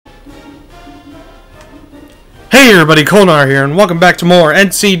Hey everybody, Kolnar here, and welcome back to more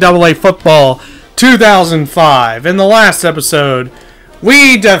NCAA Football 2005. In the last episode,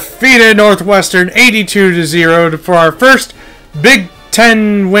 we defeated Northwestern 82-0 for our first Big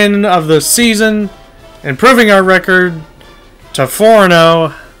Ten win of the season, improving our record to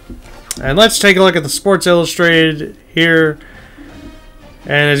 4-0. And let's take a look at the Sports Illustrated here.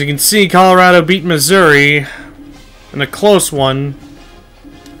 And as you can see, Colorado beat Missouri in a close one.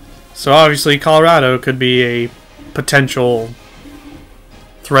 So obviously Colorado could be a potential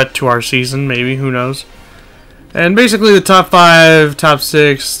threat to our season, maybe, who knows. And basically the top 5, top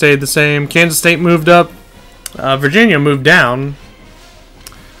 6 stayed the same. Kansas State moved up. Virginia moved down.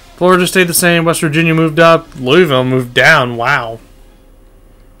 Florida stayed the same. West Virginia moved up. Louisville moved down. Wow.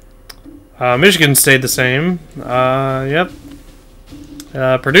 Michigan stayed the same. Yep.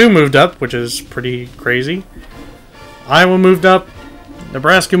 Purdue moved up, which is pretty crazy. Iowa moved up.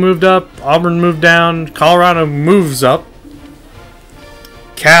 Nebraska moved up, Auburn moved down, Colorado moves up.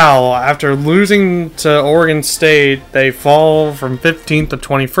 Cal, after losing to Oregon State, they fall from 15th to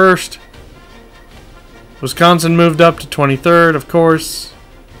 21st. Wisconsin moved up to 23rd, of course.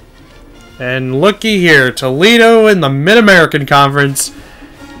 And looky here, Toledo in the Mid-American Conference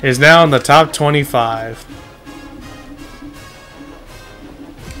is now in the top 25.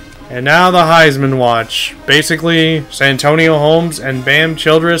 And now the Heisman watch. Basically, Santonio Holmes and Bam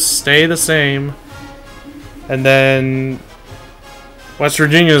Childress stay the same. And then West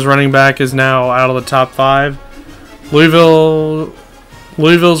Virginia's running back is now out of the top 5. Louisville's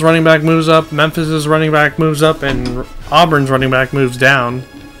running back moves up. Memphis's running back moves up. And Auburn's running back moves down.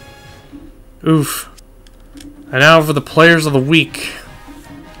 Oof. And now for the players of the week.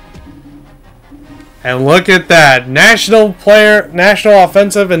 And look at that. National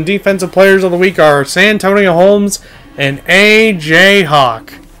offensive and defensive players of the week are Santonio Holmes and A.J.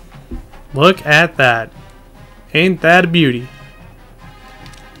 Hawk. Look at that. Ain't that a beauty?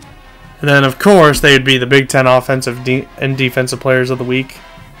 And then, of course, they would be the Big Ten offensive and defensive players of the week.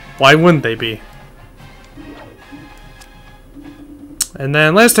 Why wouldn't they be? And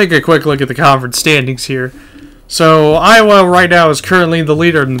then let's take a quick look at the conference standings here. So, Iowa right now is currently the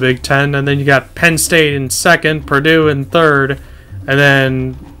leader in the Big Ten, and then you got Penn State in 2nd, Purdue in 3rd, and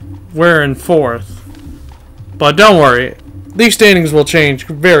then we're in 4th. But don't worry, these standings will change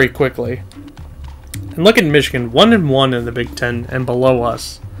very quickly. And look at Michigan, 1-1 in the Big Ten and below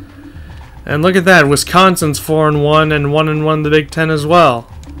us. And look at that, Wisconsin's 4-1 and 1-1 in the Big Ten as well.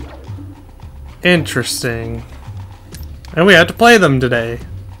 Interesting. And we had to play them today.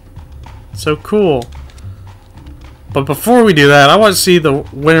 So cool. But before we do that, I want to see the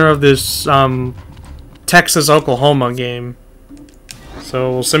winner of this Texas-Oklahoma game.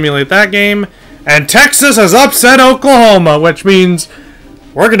 So we'll simulate that game. And Texas has upset Oklahoma, which means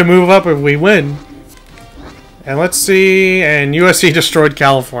we're going to move up if we win. And let's see. And USC destroyed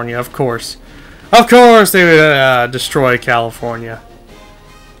California, of course. Of course they would destroy California.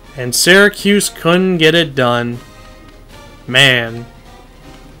 And Syracuse couldn't get it done. Man.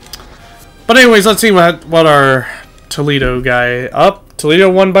 But anyways, let's see what our Toledo guy up. Toledo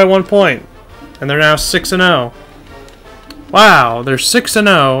won by 1 point, and they're now 6-0. Wow, they're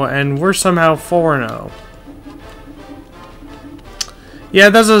 6-0, and we're somehow 4-0. Yeah,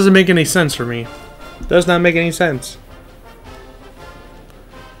 that doesn't make any sense for me. Does not make any sense.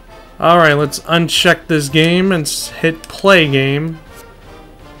 Alright, let's uncheck this game and hit play game.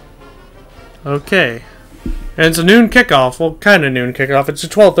 Okay. And it's a noon kickoff. Well, kind of noon kickoff. It's a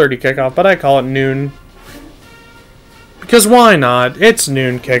 12:30 kickoff, but I call it noon. Because why not? It's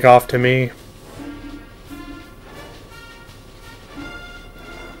noon kickoff to me.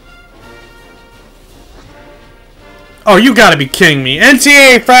 Oh, you gotta be kidding me.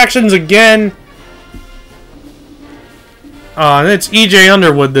 NCAA fractions again? Oh, and it's E.J.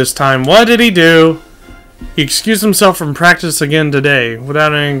 Underwood this time. What did he do? He excused himself from practice again today,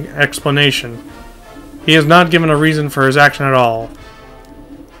 without any explanation. He has not given a reason for his action at all.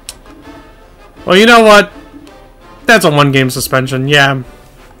 Well, you know what? That's a 1-game suspension, yeah.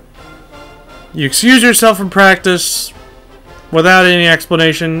 You excuse yourself from practice without any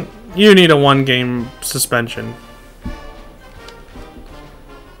explanation, you need a 1-game suspension.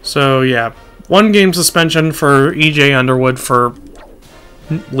 So, yeah. 1-game suspension for E.J. Underwood for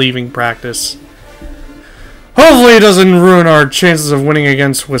leaving practice. Hopefully it doesn't ruin our chances of winning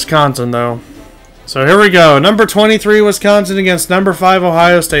against Wisconsin, though. So here we go. Number 23, Wisconsin against number 5,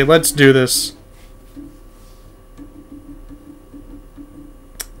 Ohio State. Let's do this.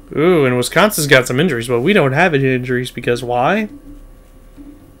 Ooh, and Wisconsin's got some injuries, but we don't have any injuries because why?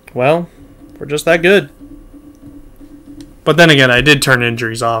 Well, we're just that good. But then again, I did turn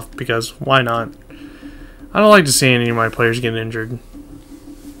injuries off because why not? I don't like to see any of my players get injured.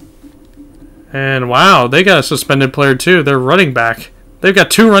 And wow, they got a suspended player too. They're running back. They've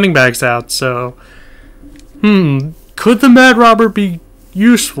got 2 running backs out, so... could the Mad Robber be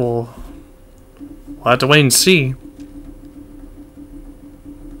useful? We'll have to wait and see.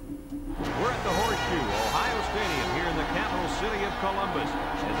 We're at the Horseshoe, Ohio Stadium, here in the capital city of Columbus,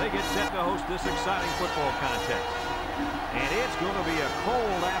 as they get set to host this exciting football contest. And it's going to be a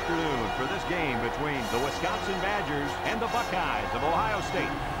cold afternoon for this game between the Wisconsin Badgers and the Buckeyes of Ohio State.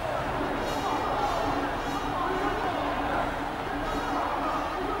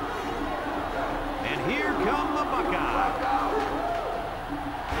 And here come the Buckeyes.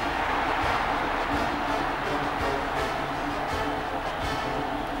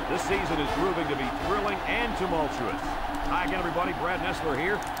 This season is proving to be thrilling and tumultuous. Hi again, everybody. Brad Nessler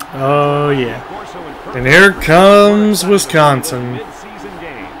here. Oh, yeah. And here comes Wisconsin. Mid-season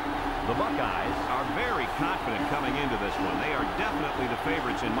game. The Buckeyes are very confident coming into this one. They are definitely the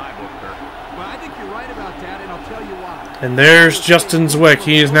favorites in my book, Kirk. Well, I think you're right about that, and I'll tell you why. And there's Justin Zwick.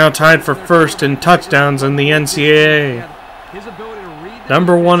 He is now tied for first in touchdowns in the NCAA.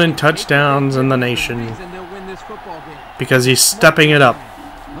 #1 in touchdowns in the nation. Because he's stepping it up.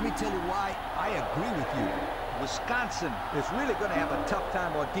 Let me tell you why I agree with you. Wisconsin is really going to have a tough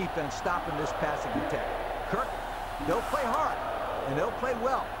time on defense stopping this passing attack. Kirk, they'll play hard, and they'll play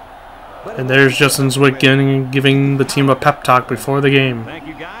well. And there's Justin Zwick giving the team a pep talk before the game. Thank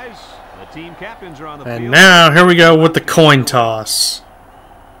you, guys. The team captains are on the field. And now, here we go with the coin toss.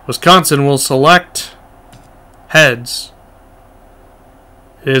 Wisconsin will select heads.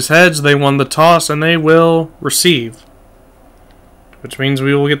 It is heads. They won the toss, and they will receive. Which means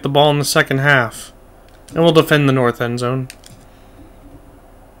we will get the ball in the second half. And we'll defend the north end zone.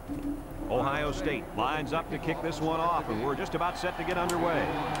 Ohio State lines up to kick this one off, and we're just about set to get underway.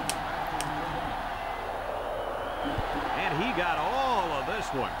 And he got all of this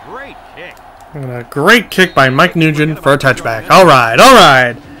one. Great kick. And a great kick by Mike Nugent for a touchback. All right, all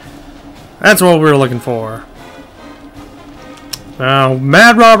right. That's what we were looking for. Now,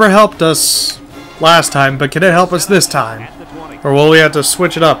 Mad Robber helped us last time, but can it help us this time? Or will we have to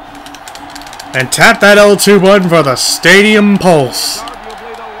switch it up? And tap that L2 button for the Stadium Pulse.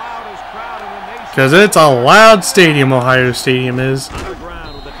 Because it's a loud stadium, Ohio Stadium is.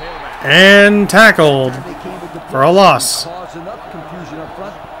 And tackled for a loss.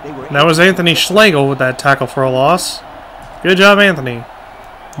 That was Anthony Schlegel with that tackle for a loss. Good job, Anthony.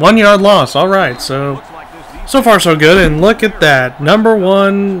 1 yard loss. All right, so far so good. And look at that.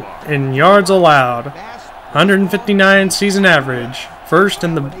 #1 in yards allowed. 159 season average. First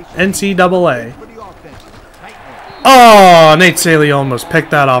in the NCAA. Oh, Nate Saley almost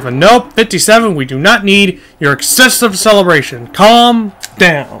picked that off. And nope, 57. We do not need your excessive celebration. Calm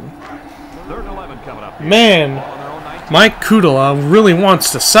down. Man, Mike Kudala really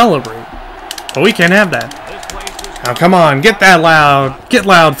wants to celebrate. But we can't have that. Now come on, get that loud. Get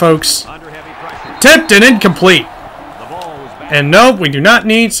loud, folks. Tipped and incomplete. And nope, we do not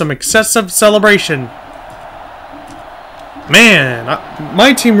need some excessive celebration. Man,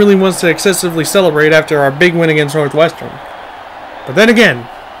 my team really wants to excessively celebrate after our big win against Northwestern. But then again,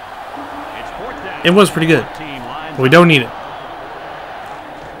 it was pretty good. But we don't need it.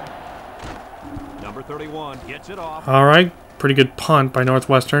 Number 31 gets it off. All right, pretty good punt by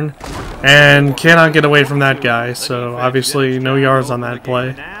Northwestern. And cannot get away from that guy, so obviously no yards on that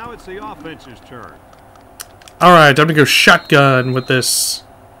play. Now it's the offense's turn. All right, time to go shotgun with this.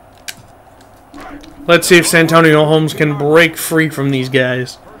 Let's see if Santonio Holmes can break free from these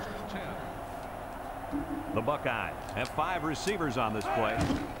guys. The Buckeyes have 5 receivers on this play.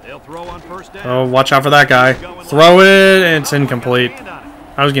 They'll throw on first down. Oh, watch out for that guy. Throw it, and it's incomplete.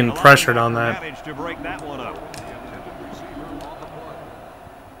 I was getting pressured on that. To break that one up.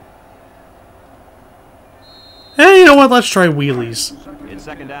 Hey, you know what? Let's try wheelies. It's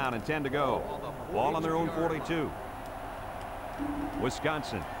second down and 10 to go. Ball on their own 42.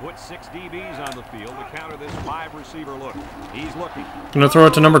 Wisconsin put 6 DBs on the field to counter this 5-receiver look. He's looking. Gonna throw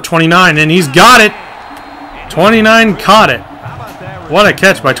it to number 29, and he's got it. 29 caught it. What a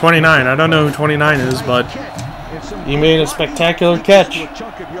catch by 29. I don't know who 29 is, but he made a spectacular catch.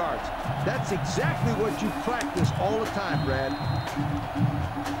 That's exactly what you practice all the time, Brad.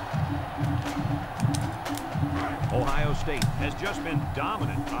 Ohio State has just been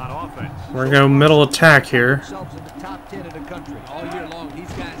dominant on offense. We're going to go middle attack here.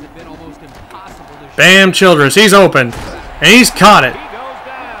 Bam, Childress. He's open. And he's caught it.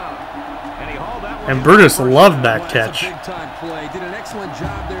 And Brutus loved that catch.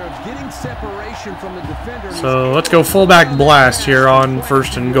 So let's go fullback blast here on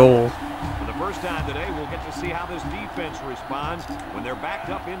 1st and goal. For the first time today, we'll get to runs when they're backed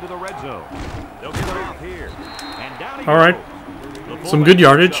up into the red zone. They'll get it off here. And down he All right. goes. Some good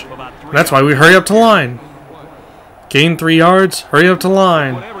yardage. That's why we hurry up to line. Gain 3 yards, hurry up to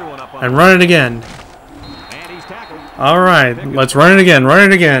line, and run it again. And he's tackled. All right, let's run it again,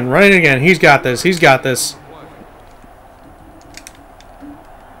 run it again, run it again. He's got this, he's got this.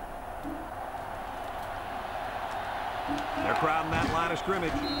 They're crowding that line of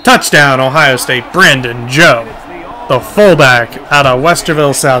scrimmage. Touchdown, Ohio State. Brandon Joe, the fullback out of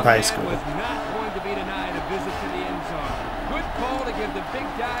Westerville South High School. Was not going to be denied a visit to the end zone. Good call to give the big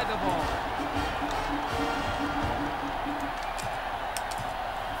guy the ball.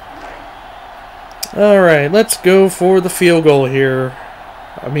 All right, let's go for the field goal here.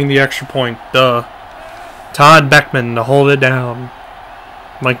 I mean the extra point. Duh. Todd Beckman to hold it down.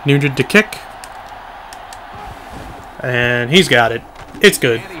 Mike Nugent to kick. And he's got it. It's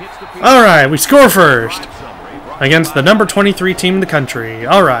good. All right, we score first against the number 23 team in the country.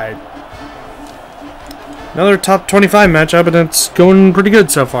 All right. Another top 25 matchup, and it's going pretty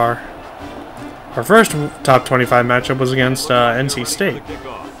good so far. Our first top 25 matchup was against NC State.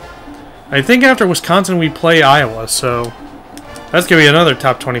 I think after Wisconsin we play Iowa, so that's going to be another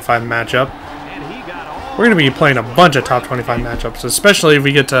top 25 matchup. We're going to be playing a bunch of top 25 matchups, especially if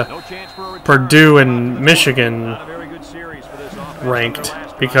we get to Purdue and Michigan ranked,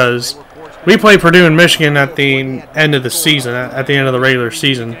 because we play Purdue and Michigan at the end of the season, at the end of the regular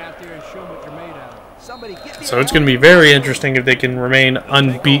season. So it's going to be very interesting if they can remain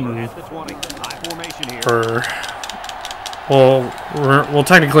unbeaten for... Well, we'll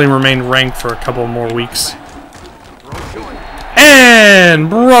technically remain ranked for a couple more weeks. And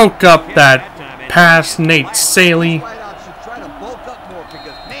broke up that pass, Nate Saley. So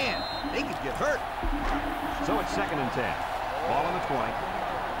it's 2nd and 10. Ball on the 20.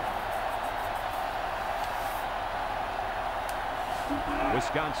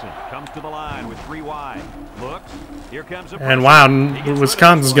 Wisconsin comes to the line with 3 wide. Looks. Here comes a And wow,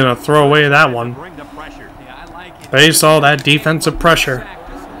 Wisconsin's going to throw away that one. They saw that defensive pressure.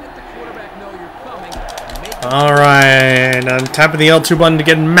 Alright, I'm tapping the L2 button to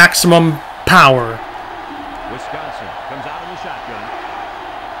get maximum power. Wisconsin comes out in the shotgun.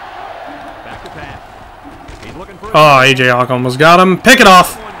 Back to pass. He's looking for Oh, AJ Hawk almost got him. Pick it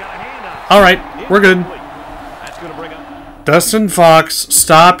off. Alright, we're good. That's going to bring up Dustin Fox,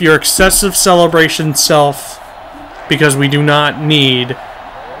 stop your excessive celebration self, because we do not need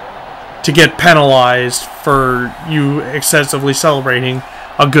to get penalized for you excessively celebrating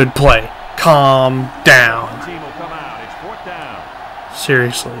a good play. Calm down. team will come out. It's 4th down.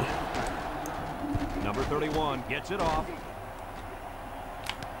 Seriously. Number 31 gets it off.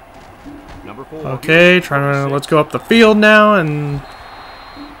 Number 4. Okay, let's go up the field now, and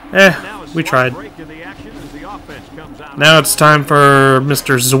we tried. Now it's time for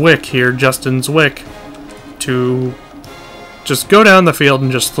Mr. Zwick here, Justin Zwick, to just go down the field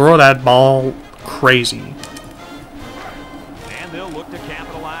and just throw that ball crazy. And they'll look to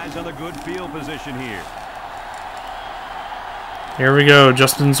capitalize on the good field position here. Here we go,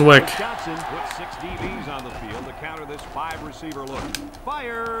 Justin Zwick. Wisconsin puts 6 DBs on the field to counter this 5-receiver look.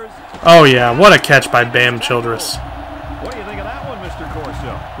 Fires. Oh yeah, what a catch by Bam Childress. What do you think of that one, Mr.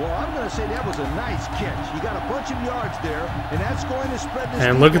 Corso? Well, I'm going to say that was a nice catch. You got a bunch of yards there, and that's going to spread this.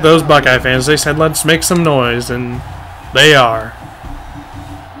 And look at those Buckeye fans. They said, let's make some noise, and they are.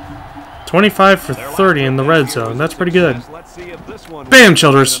 25 for 30 in the red zone. That's pretty good. Bam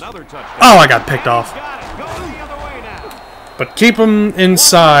Childress. Oh, I got picked off. But keep them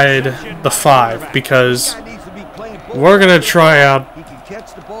inside the 5, because we're going to try out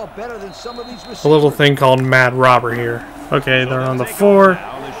a little thing called Mad Robber here. Okay, they're on the 4.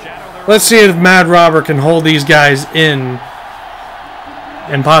 Let's see if Mad Robber can hold these guys in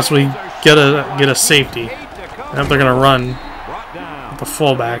and possibly get a safety. And if they're going to run with the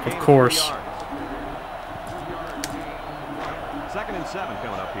fullback, of course. 2nd and 7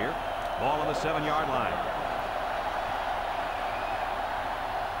 coming up here. Ball on the 7-yard line.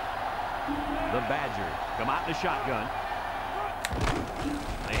 The Badgers come out in the shotgun.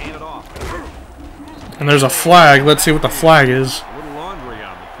 They hand it off. And there's a flag. Let's see what the flag is. A little laundry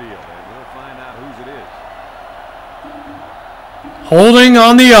on the field, and we'll find out whose it is. Holding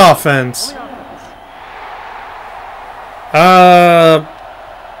on the offense.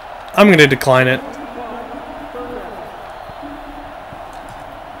 I'm going to decline it.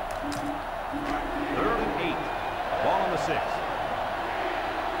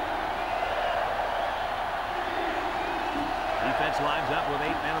 Defense lines up with 8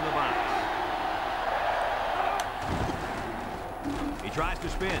 men in the box. He tries to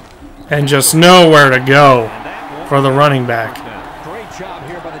spin. And just know where to go for the running back. job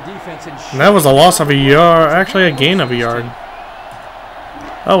here by the defense. And that was a loss of a yard, actually a gain of a yard.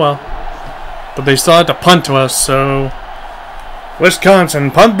 Oh well. But they still had to punt to us, so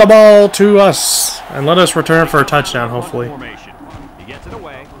Wisconsin, punt the ball to us and let us return for a touchdown, hopefully. He gets it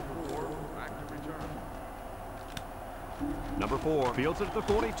away. Number 4 fields it at the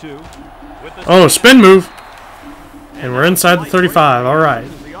 42. Oh, spin move. And we're inside the 35. All right.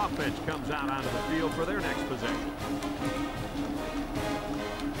 The offense comes out onto the field for their next possession.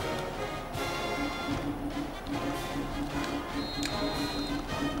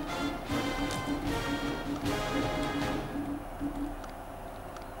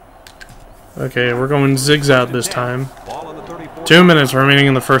 Okay, we're going zigzag this time. 2 minutes remaining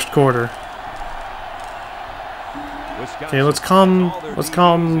in the first quarter. Okay, let's calm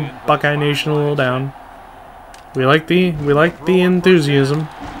Buckeye Nation a little down. We like the enthusiasm.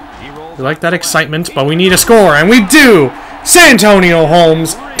 We like that excitement, but we need a score, and we do! Santonio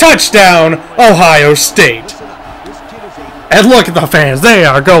Holmes, touchdown, Ohio State. And look at the fans, they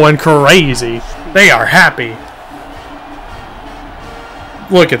are going crazy. They are happy.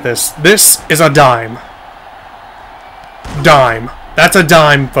 Look at this. This is a dime. Dime. That's a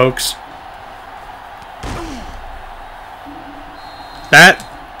dime, folks. That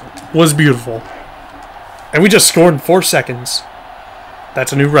was beautiful. And we just scored in 4 seconds.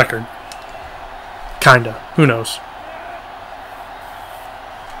 That's a new record. Kinda. Who knows?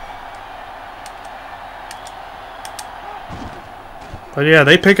 But yeah,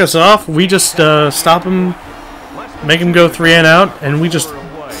 they pick us off. We just stop them, make them go 3 and out, and we just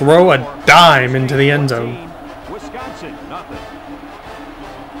throw a dime into the end zone. Wisconsin, nothing.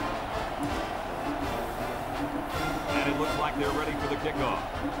 And it looks like they're ready for the kickoff.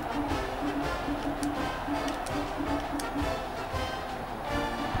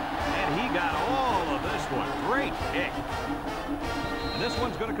 And he got all of this one. Great kick. And this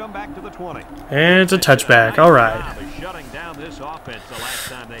one's going to come back to the 20. And it's a touchback. All right. Shutting down this offense the last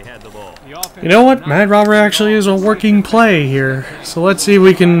time they had the ball. You know what? Mad Robber actually is a working play here. So let's see if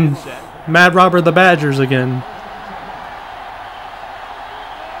we can Mad Robber the Badgers again.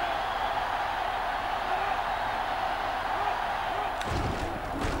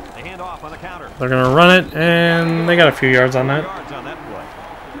 They hand off on the counter. They're going to run it, and they got a few yards on that.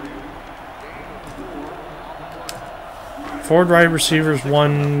 4 wide receivers,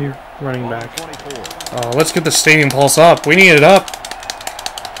 1 running back. Oh, let's get the stadium pulse up. We need it up.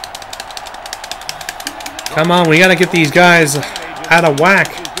 Come on, we got to get these guys out of whack.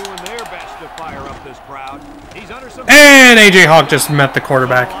 And A.J. Hawk just met the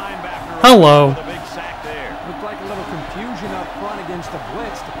quarterback. Hello. Looked like a little confusion up front against the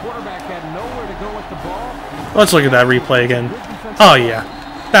blitz. The quarterback had nowhere to go with the ball. Let's look at that replay again. Oh, yeah.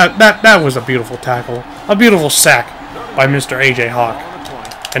 That was a beautiful tackle. A beautiful sack by Mr. A.J. Hawk.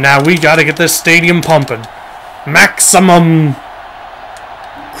 And now we got to get this stadium pumping. Maximum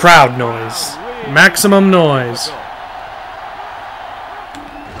crowd noise. Maximum noise.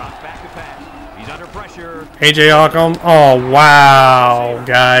 A.J. Hawk on. Oh, wow,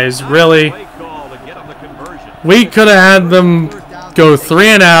 guys. Really? We could have had them go 3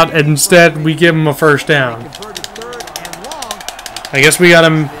 and out, and instead we give them a first down. I guess we got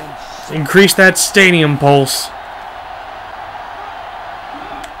to increase that stadium pulse.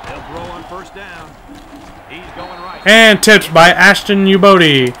 And tipped by Ashton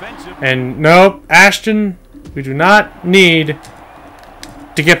Ubodi. And nope, Ashton, we do not need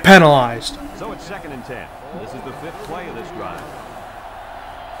to get penalized. So it's 2nd and 10. This is the 5th play of this drive.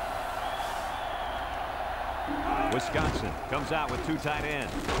 Wisconsin comes out with 2 tight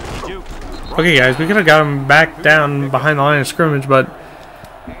ends. Okay, guys, we could have got him back down behind the line of scrimmage, but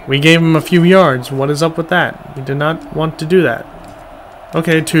we gave him a few yards. What is up with that? We did not want to do that.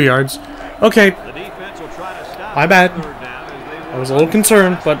 Okay, 2 yards. Okay. My bad. I was a little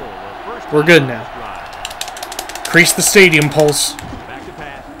concerned, but we're good now. Increase the stadium pulse.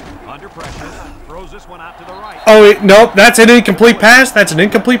 Oh, wait, nope, that's an incomplete pass. That's an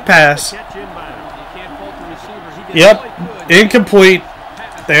incomplete pass. Yep, incomplete.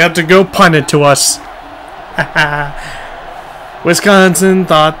 They have to go punt it to us. Wisconsin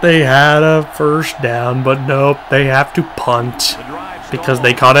thought they had a first down, but nope, they have to punt. Because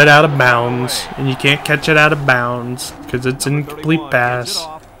they caught it out of bounds, and you can't catch it out of bounds because it's an incomplete pass.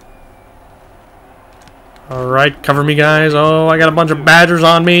 Alright, cover me, guys. Oh, I got a bunch of Badgers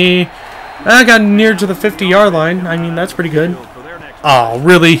on me. I got near to the 50-yard line. I mean, that's pretty good. Oh,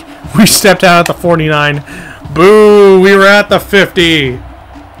 really? We stepped out at the 49. Boo! We were at the 50.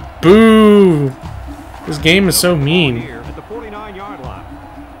 Boo! This game is so mean.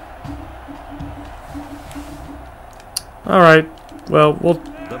 Alright. Well,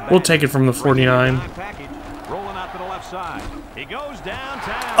 we'll take it from the 49. Rolling out to the left side. He goes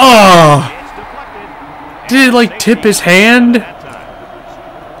downtown. Oh! It's deflected. Did it like tip his hand?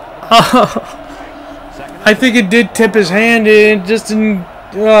 I think it did tip his hand and it just didn't.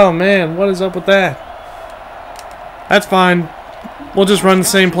 Oh man, what is up with that? That's fine. We'll just run the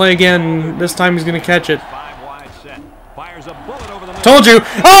same play again. This time he's gonna catch it. Told you!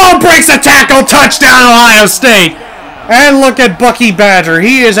 Oh, breaks the tackle! Touchdown, Ohio State! And look at Bucky Badger.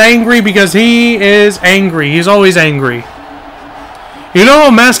 He is angry because he is angry. He's always angry. You know,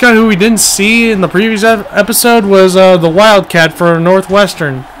 a mascot who we didn't see in the previous episode was the Wildcat for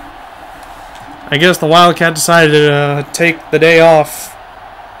Northwestern. I guess the Wildcat decided to take the day off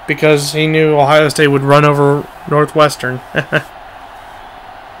because he knew Ohio State would run over Northwestern.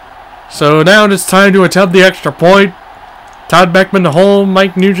 So now it's time to attempt the extra point. Todd Beckman to hold,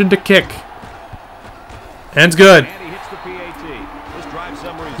 Mike Nugent to kick. And it's good.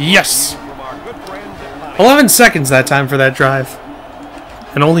 Yes! 11 seconds that time for that drive.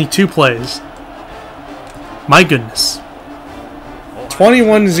 And only 2 plays. My goodness.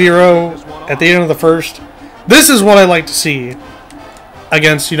 21-0 at the end of the first. This is what I like to see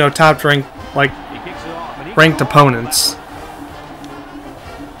against, you know, top ranked, like, ranked opponents.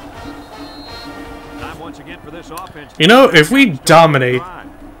 You know, if we dominate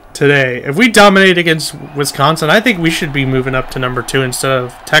today, if we dominate against Wisconsin, I think we should be moving up to number 2 instead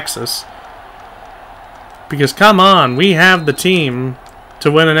of Texas. Because, come on, we have the team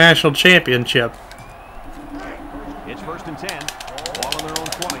to win a national championship. It's 1st and 10. Ball on their own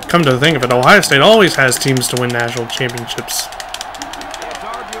 20. Come to think of it, Ohio State always has teams to win national championships. It's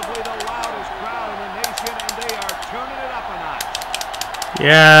arguably the loudest crowd in the nation, and they are turning it up a notch.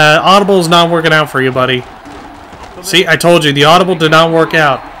 Yeah, Audible's not working out for you, buddy. See, I told you, the Audible did not work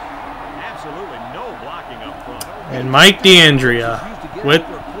out. Absolutely no blocking up front. And Mike D'Andrea with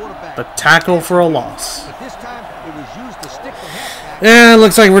the tackle for a loss. Yeah, it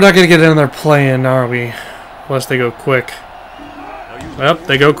looks like we're not going to get another play in, are we? Unless they go quick. Yep,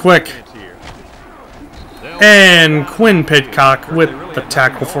 they go quick. And Quinn Pitcock with the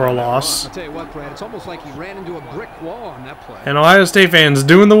tackle for a loss. I'll tell you what, Brad, it's almost like he ran into a brick wall on that play. And Ohio State fans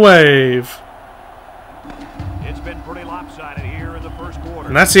doing the wave. It's been pretty lopsided here in the first quarter.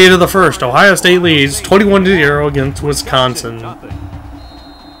 And that's the end of the first. Ohio State leads 21-0 against Wisconsin.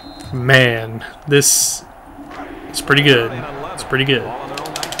 Man, this is pretty good. It's pretty good.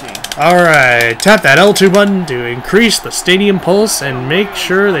 Alright, tap that L2 button to increase the stadium pulse and make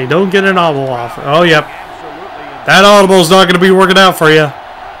sure they don't get an audible off. Oh, yep. That audible's not going to be working out for you.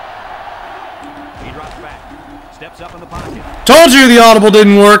 Told you the audible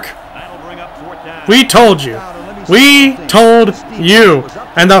didn't work. We told you. We told you.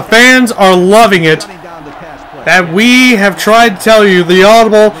 And the fans are loving it that we have tried to tell you the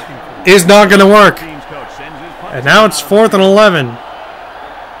audible is not going to work. And now it's 4th and 11.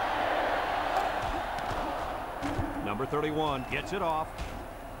 Number 31 gets it off.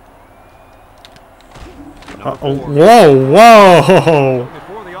 Uh-oh. Whoa, whoa.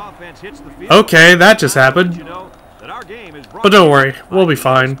 Okay, that just happened. But don't worry, we'll be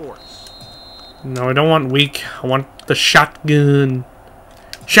fine. No, I don't want weak. I want the shotgun.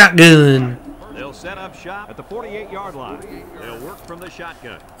 Shotgun. They'll set up shop at the 48-yard line. They'll work from the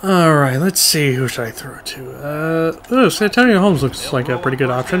shotgun. All right, let's see. Who should I throw to? Santonio Holmes looks like a pretty good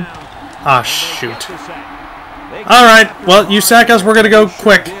option. Ah, shoot. All right, well, you sack us. We're gonna go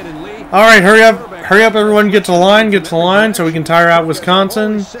quick. All right, hurry up. Hurry up, everyone. Get to the line, so we can tire out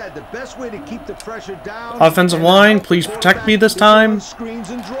Wisconsin. Offensive line, please protect me this time.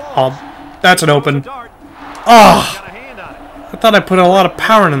 Oh, that's an open. Oh, I thought I put a lot of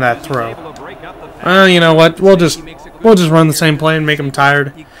power into that throw. Well, you know what? We'll just run the same play and make them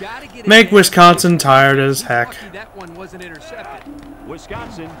tired. Make Wisconsin tired as heck.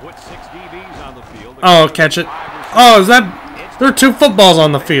 Oh, catch it. Oh, is that... There are 2 footballs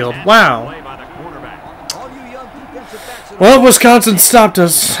on the field. Wow. Well, Wisconsin stopped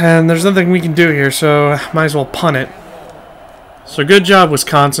us, and there's nothing we can do here, so might as well punt it. So good job,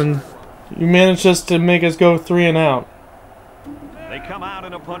 Wisconsin. You managed just to make us go 3 and out. They come out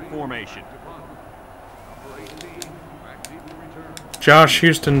in a punt formation. Josh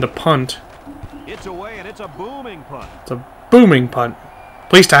Houston to punt. It's away, and it's a booming punt. It's a booming punt.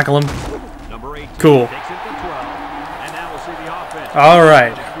 Please tackle him. Number 18 cool. Takes it to 12, and now we'll see the offense. All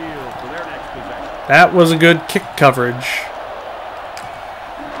right. For their next possession. That was a good kick coverage.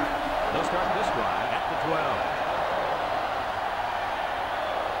 They'll start this drive at the 12.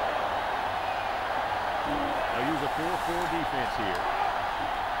 They'll use a 4-4 defense here.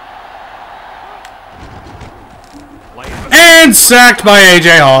 And sacked by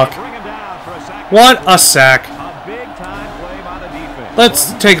A.J. Hawk. Bring him down for a sack. What a sack. A big-time play by the defense.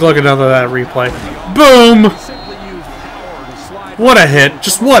 Let's take a look at another that replay. Boom! What a hit.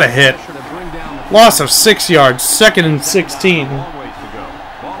 Just what a hit. Loss of 6 yards. 2nd and 16. Long ways to go.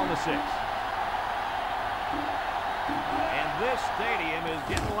 Ball on the 6. And this stadium is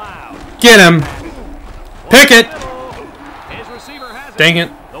getting loud. Get him. Pick it. His receiver has it. Dang it.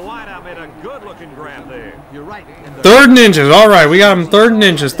 The wideout made a good-looking grab there. You're right. 3rd and inches. All right, we got him 3rd and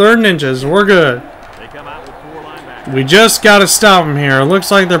inches. 3rd and inches. We're good. They come out with 4 linebackers. We just got to stop them here. It looks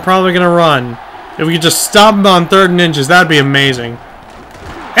like they're probably going to run. If we could just stop them on 3rd and inches, that'd be amazing.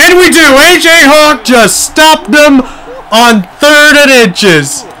 And we do! A.J. Hawk just stopped them on 3rd and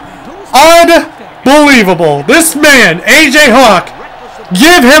inches. Unbelievable. This man, A.J. Hawk,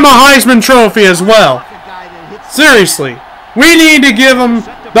 give him a Heisman Trophy as well. Seriously. We need to give him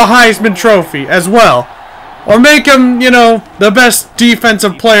the Heisman Trophy as well. Or make him, you know, the best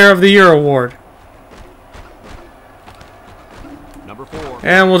Defensive Player of the Year award. Number 4.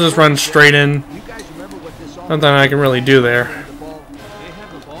 And we'll just run straight in. Nothing I can really do there.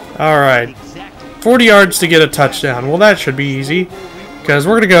 Alright. 40 yards to get a touchdown. Well, that should be easy. Because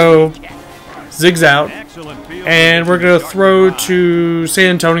we're going to go zigs out. And we're going to throw to San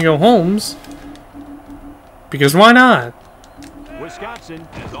Antonio Holmes. Because why not? Wisconsin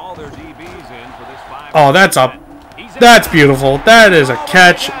has all their DBs in for this 5. Oh, that's up. That's beautiful. That is a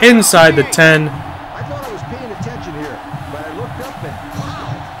catch inside the 10. I thought I was paying attention here, but I looked up and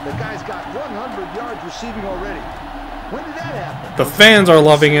wow, the guy's got 100 yards receiving already. When did that happen? The fans are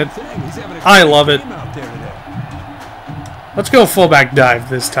loving it. I love it. Let's go fullback dive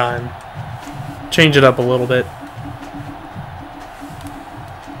this time. Change it up a little bit.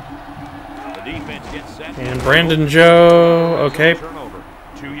 The defense gets set. And Brandon Joe. Okay. Turnover.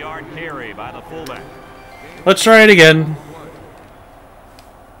 2-yard carry by the fullback. Let's try it again.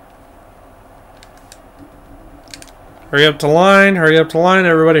 Hurry up to line. Hurry up to line.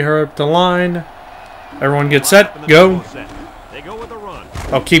 Everybody hurry up to line. Everyone get set. Go. They go with a run.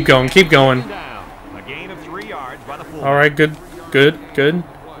 Oh, keep going. Keep going. Down. A gain of 3 yards by the fullback. All right. Good. Good. Good.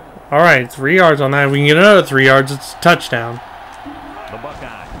 All right. 3 yards on that. We can get another 3 yards. It's a touchdown. The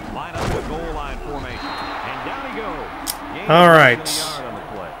Buckeyes line up the goal line formation. And down he goes. Gain All of right. a yard on the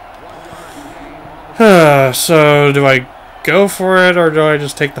play. So, do I go for it or do I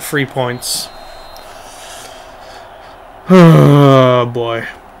just take the free points? Oh, boy.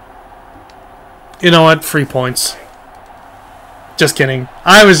 You know what? Free points. Just kidding.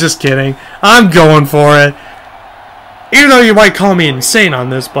 I was just kidding. I'm going for it. Even though you might call me insane on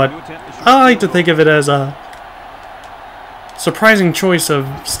this, but I like to think of it as a surprising choice of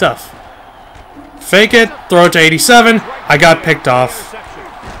stuff. Fake it, throw it to 87. I got picked off. And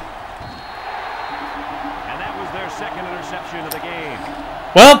that was their second interception of the game.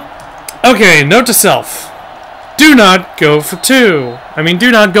 Well, okay, note to self. Do not go for 2. I mean,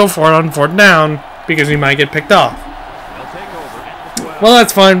 do not go for it on 4th down, because you might get picked off. They'll take over at the 12. Well,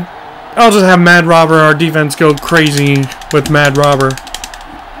 that's fine. I'll just have Mad Robber, our defense, go crazy with Mad Robber.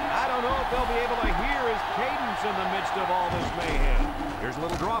 I don't know if they'll be able to hear his cadence in the midst of all this mayhem. Here's a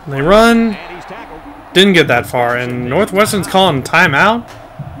little drop. They run. And he's tackled. Didn't get that far, and Northwestern's calling timeout.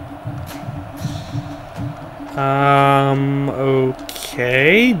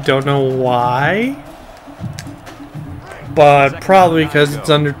 Okay. Don't know why. But probably because it's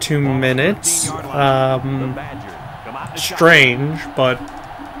under 2 minutes. Strange, but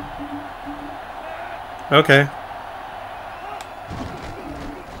okay.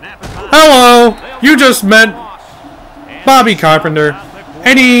 Hello! You just met Bobby Carpenter,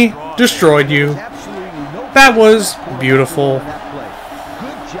 and he destroyed you. That was beautiful. Good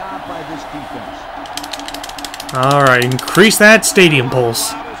job by this defense. Alright, increase that stadium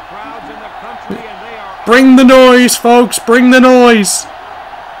pulse. Loudest crowds in the country, and they are Bring the noise, folks! Bring the noise!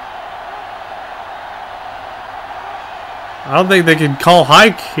 I don't think they can call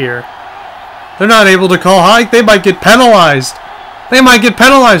hike here. They're not able to call hike. They might get penalized. They might get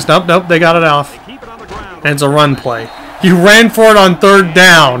penalized. Nope, nope, they got it off. keep it on the ground. And it's a run play. You ran for it on 3rd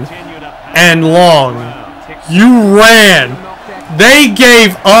down and long. You ran. They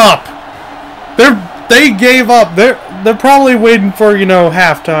gave up. They gave up. They're probably waiting for, you know,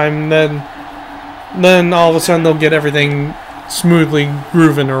 halftime. Then all of a sudden they'll get everything smoothly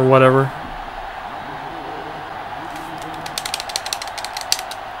grooving or whatever.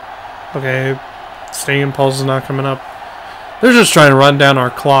 Okay, stadium pulse is not coming up. They're just trying to run down our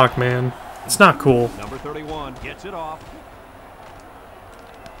clock, man. It's not cool. Number 31 gets it off.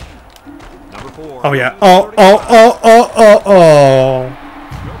 Number 4. Oh yeah. Oh.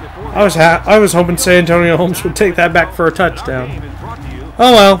 I was hoping San Antonio Holmes would take that back for a touchdown.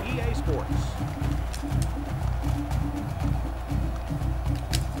 Oh well.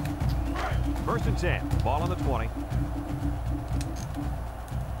 First and 10. Ball on the 20.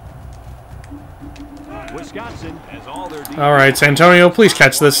 Wisconsin has all their defense. All right, San Antonio, please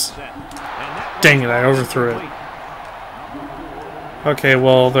catch this. Dang it, I overthrew it. Okay,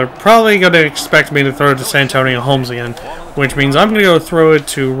 well, they're probably going to expect me to throw it to San Antonio Holmes again, which means I'm going to go throw it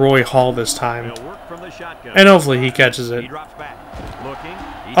to Roy Hall this time. And hopefully he catches it.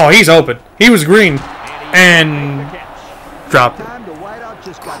 Oh, he's open. He was green. And dropped it.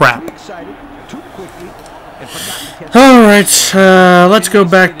 Crap. Alright, let's go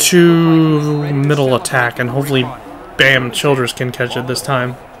back to middle attack, and hopefully Bam Childress can catch it this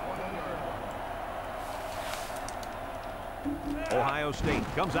time. Ohio State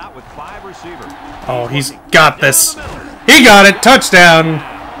comes out with 5 receivers. Oh, he's got this. He got it. Touchdown.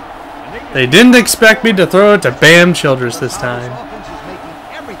 They didn't expect me to throw it to Bam Childress this time.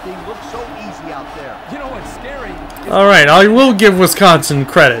 Alright, I will give Wisconsin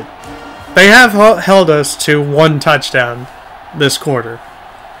credit. They have held us to 1 touchdown this quarter.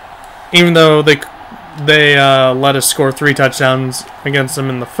 Even though they let us score 3 touchdowns against them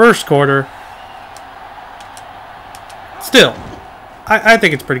in the first quarter. Still, I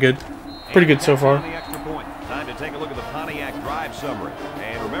think it's pretty good. Pretty good so far. Time to take a look at the Pontiac drive summary.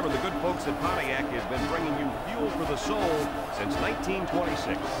 And remember, the good folks at Pontiac have been bringing you fuel for the soul since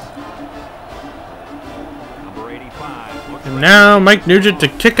 1926. Number 85. And now Mike Nugent to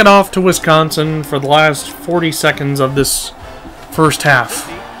kick it off to Wisconsin for the last 40 seconds of this first half.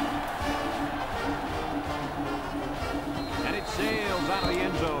 And it sails out of the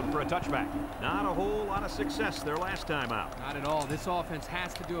end zone for a touchback. Not a whole lot of success their last time out. Not at all. This offense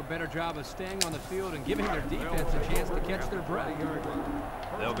has to do a better job of staying on the field and giving their defense a chance to catch their breath.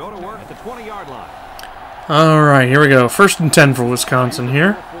 They'll go to work at the 20-yard line. All right, here we go. 1st and 10 for Wisconsin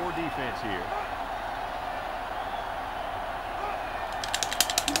here. Defense here.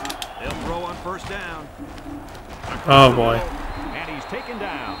 They'll throw on 1st down. Oh boy. And he's taken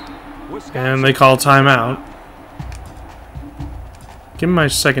down. And they call timeout. Give my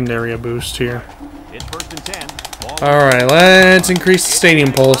secondary a boost here. It's 1st and 10. Alright, let's increase the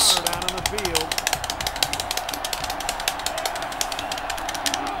stadium pulse.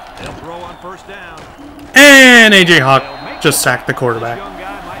 They'll throw on 1st down. And AJ Hawk just sacked the quarterback.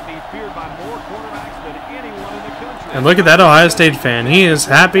 And look at that Ohio State fan. He is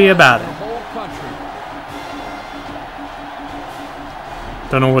happy about it.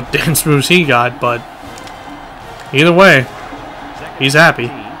 Don't know what dance moves he got, but either way, he's happy.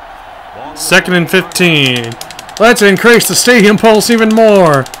 2nd and 15. Let's increase the stadium pulse even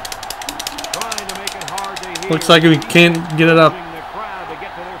more. Looks like we can't get it up.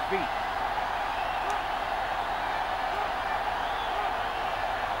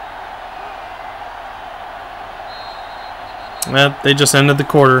 Well, they just ended the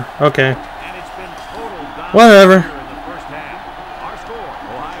quarter. Okay. Whatever.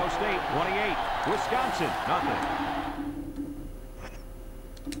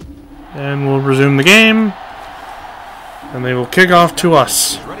 And we'll resume the game. And they will kick off to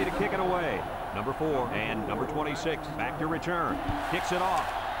us. Ready to kick it away. Number 4 and number 26 back to return. Kicks it off.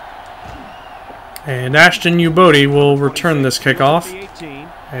 And Ashton Ubodi will return this kickoff.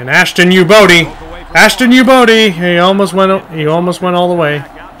 And Ashton Ubodi, he almost went all the way.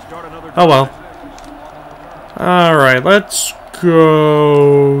 Oh well. All right, let's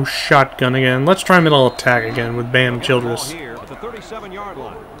go shotgun again. Let's try middle attack again with Bam Childress. Here at the 37-yard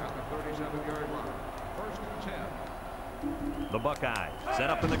line. The Buckeyes set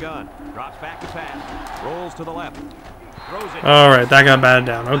up in the gun. Drops back to pass. Rolls to the left. Throws it. All right, that got batted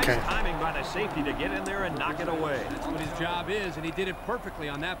down. Okay. Nice timing by the safety to get in there and knock it away. That's what his job is, and he did it perfectly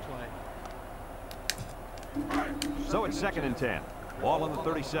on that play. So it's 2nd and 10. Ball on the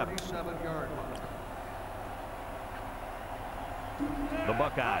 37. The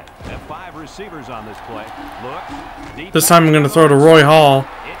Buckeyes have 5 receivers on this play. Look. This time I'm going to throw to Roy Hall.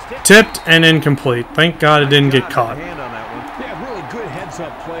 Tipped and incomplete. Thank God it didn't get caught. Yeah, really good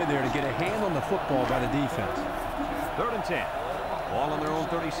heads-up play there to get a hand on the football by the defense. 3rd and 10. Ball on their own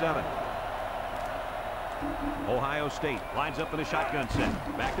 37. Ohio State lines up in a shotgun set.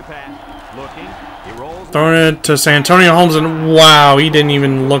 Back to pass. Looking. He rolls. Throwing it to San Antonio Holmes, and wow, he didn't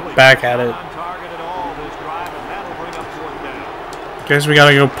even look back at it. Guess we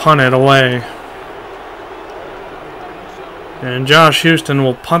gotta go punt it away. And Josh Houston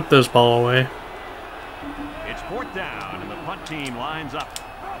will punt this ball away. It's 4th down, and the punt team lines up.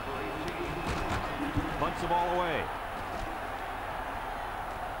 Punts the ball away.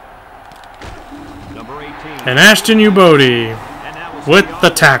 Number 18. And Ashton Ubodi And that was with the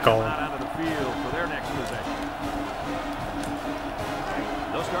tackle. out of the field for their next possession.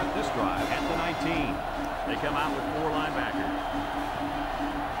 They'll start this drive at the 19. They come out with 4 linebackers.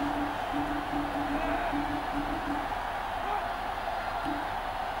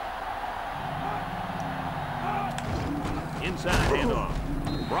 Inside handoff.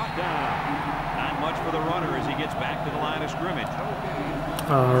 Brought down. Not much for the runner as he gets back to the line of scrimmage.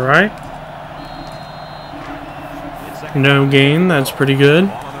 All right. No gain. That's pretty good.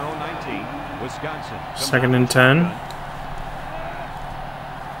 Ball on their own 19. Wisconsin. 2nd and 10.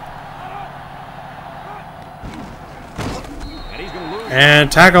 And he's going to lose.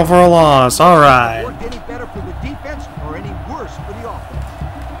 And tackle for a loss. All right. Worked any better for the defense or any worse for the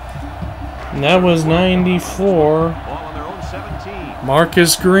offense? And that was 94. Ball on their own 17.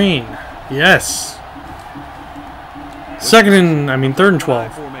 Marcus Green. Yes. 3rd and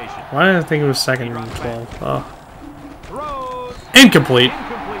 12. Formation. Why did I think it was 2nd and 12? Oh. Throws. Incomplete.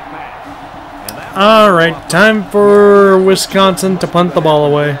 Incomplete pass. And that All right. Time for Wisconsin to punt the ball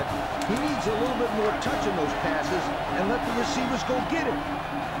away. He needs a little bit more touch in those passes and let the receivers go get it.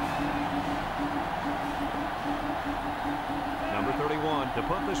 Number 31 to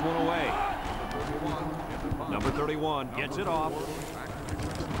punt this one away. Number 31 gets it off.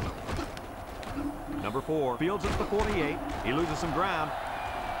 Number 4 fields at the 48. He loses some ground.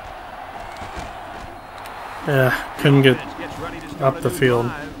 Yeah, couldn't get Defense gets ready to start up a the new field.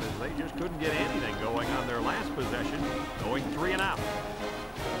 drive as they just couldn't get anything going on their last possession, going 3 and out.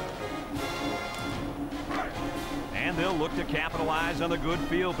 And they'll look to capitalize on the good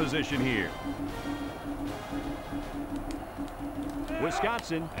field position here.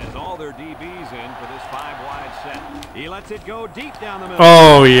 Wisconsin has all their DBs in for this 5-wide set. He lets it go deep down the middle.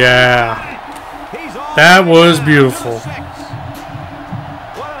 Oh, yeah. He's all That the way was down beautiful. to the 6.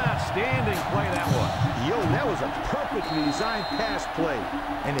 What an outstanding play that was. Yo, that was a perfectly designed pass play,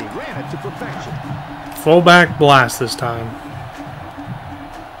 and they ran it to perfection. Fullback blast this time.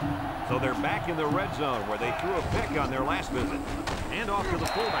 So they're back in the red zone where they threw a pick on their last visit. And off to the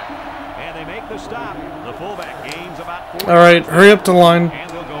fullback. And they make the stop. The fullback gains about 4. All right, hurry up to the line. And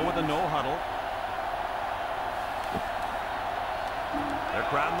they'll go with a no huddle. They're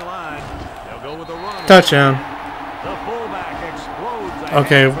crowding the line. They'll go with a run. Touchdown. The fullback explodes ahead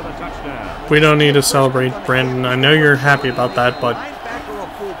Okay. for the touchdown. We don't need to celebrate, Brandon. I know you're happy about that, but Linebacker or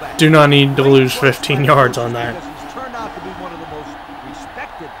fullback. do not need to lose 15 yards on that. Because he's turned out to be one of the most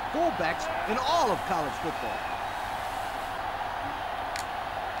respected fullbacks in all of college football.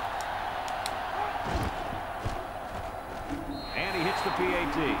 And he hits the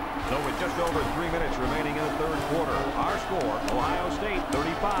PAT. So with just over 3 minutes remaining in the 3rd quarter, our score, Ohio State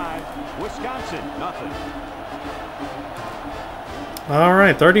 35, Wisconsin nothing. All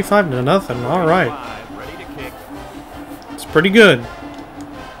right, 35-0. All right. Ready to kick. It's pretty good.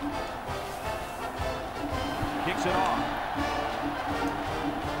 Kicks it off.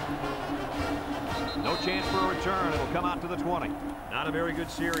 No chance for a return. It'll come out to the 20. Not a very good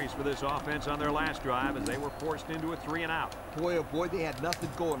series for this offense on their last drive as they were forced into a 3 and out. Boy, oh boy, they had nothing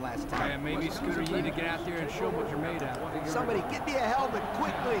going last time. Yeah, maybe Scooter, you need to get out there and show what you're made of. Somebody get me a helmet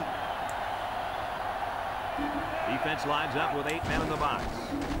quickly. Defense lines up with 8 men in the box.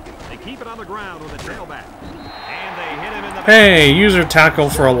 They keep it on the ground with a tailback. And they hit him in the back. Hey, user tackle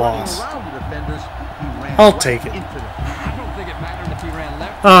for a loss. Around the defenders, he ran I'll right take it. into them. I don't think it mattered if he ran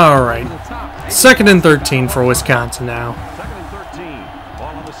left All or right. to the top. 2nd and 13 for Wisconsin now. 2nd and 13.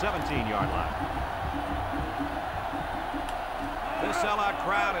 Ball on the 17-yard line. This sellout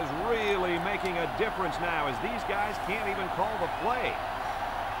crowd is really making a difference now as these guys can't even call the play.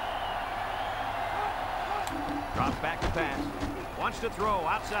 Drops back to pass. Wants to throw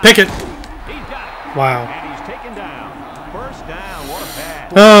outside. Pickett. He's got it. Wow. And he's taken down. 1st down. What a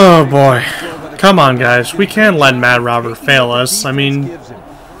pass. Oh, boy. Come on, guys. We can't let Matt Robert fail us. I mean,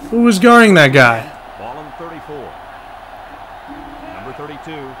 who was guarding that guy? Ball on the 34. Number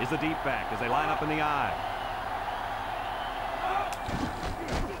 32 is the deep back as they line up in the I.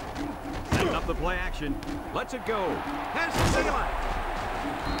 Setting up the play action. Lets it go. Has the single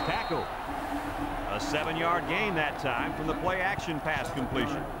out. Tackle. A 7-yard gain that time from the play action pass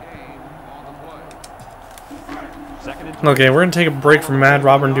completion. 2nd and 2. Okay, we're going to take a break from Mad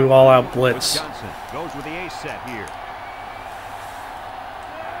Robert and do all-out blitz. Wisconsin goes with the ace set here.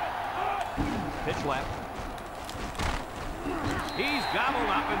 Pitch left. He's gobbled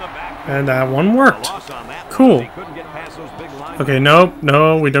up in the back. And that one worked. A loss on that one. Cool. He couldn't get past those big lines. Okay, nope,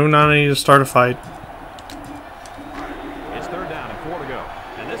 no, we do not need to start a fight. It's 3rd down and 4 to go.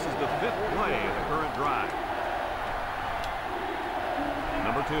 And this is the 5th play of the current drive.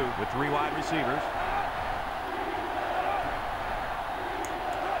 Number 2 with 3 wide receivers.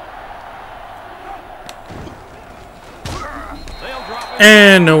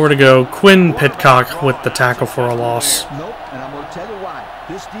 And nowhere to go. Quinn Pitcock with the tackle for a loss. Nope, and I'm going to tell you why.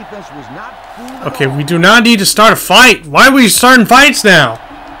 This defense was not fooled. Okay, we do not need to start a fight. Why are we starting fights now?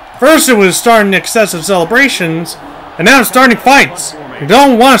 First it was starting excessive celebrations, and now it's starting fights. We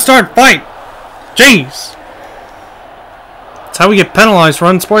don't want to start a fight. Jeez. That's how we get penalized for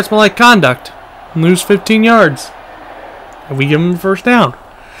unsportsmanlike conduct. And lose 15 yards. And we give them a first down.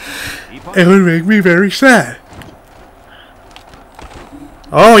 It would make me very sad.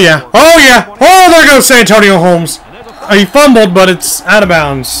 Oh yeah. Oh yeah. Oh, there goes Santonio Holmes. He fumbled, but it's out of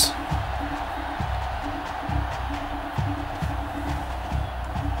bounds.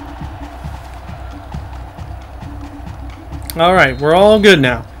 Alright, we're all good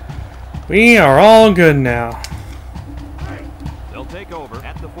now. We are all good now. They'll take over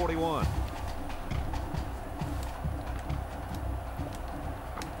at the 41.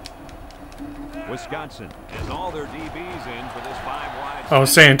 Wisconsin has all their DBs in for this 5-wide. Oh,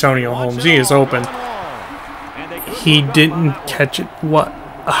 Santonio Holmes. He is open. He didn't catch it. What?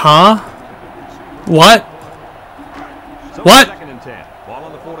 Huh? What? What? Second and 10. Ball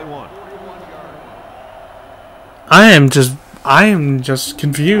on the 41. I am just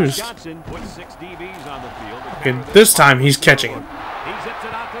confused. Wisconsin put 6 DBs on the field. Okay, this time he's catching it. He zips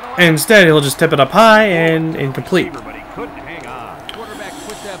it out to the left. Instead, he'll just tip it up high and incomplete. But he couldn't hang on. Quarterback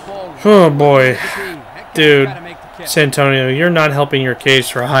put that ball Oh boy. That guy's Dude. gotta make the catch. Santonio, you're not helping your case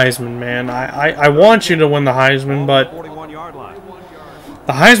for Heisman, man. I want you to win the Heisman, but 41-yard line.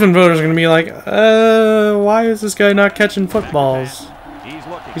 the Heisman voters are going to be like, why is this guy not catching footballs? He's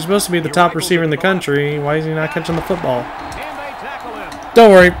looking. He's supposed to be the top receiver in the country. Why is he not catching the football? And they tackle him. Don't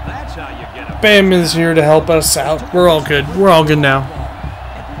worry. That's how you get him. Bam is here to help us out. We're all good. We're all good now.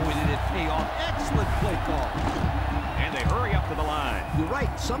 Boy, did it pay off. Excellent play call. And they hurry up to the line. You're right.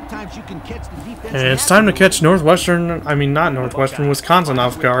 Sometimes you can catch the defense. And it's time to catch Wisconsin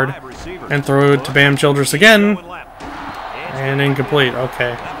off guard. And throw it to Bam Childress again. And incomplete.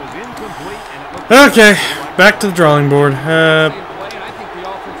 Okay. That was incomplete, and it looked Okay. Back to the drawing board.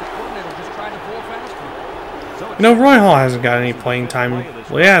 Roy Hall hasn't got any playing time.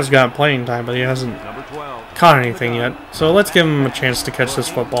 Well, he has got playing time, but he hasn't number 12. caught anything yet. So let's give him a chance to catch this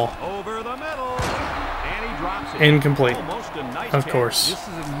football. Over the middle. And he drops it. Incomplete. Almost a nice Of catch. course. This is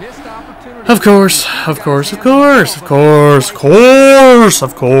a missed opportunity. Of course. Of course. Of course. Of course. Of course.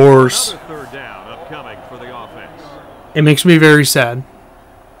 Of course. Another third down upcoming for the offense. It makes me very sad.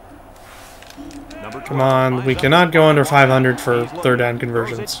 Number 12 Come on. We cannot go under 500 for third down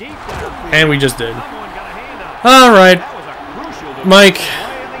conversions. And we just did. Someone got a hand up. Alright. That was a crucial defensive Mike, play in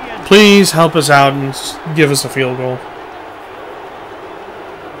the end zone. please help us out and give us a field goal.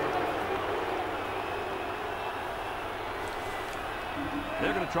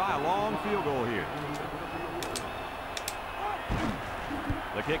 They're going to try a long field goal here.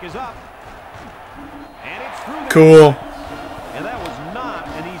 The kick is up. And it's through. Cool. And that was not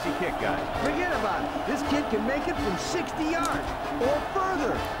an easy kick, guys. Forget about it. This kid can make it from 60 yards or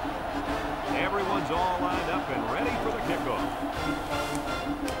further. Everyone's all lined up and ready for the kickoff.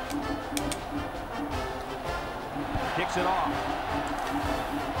 Kicks it off.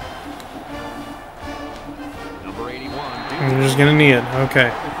 Number 81. We're just going to need it. Okay.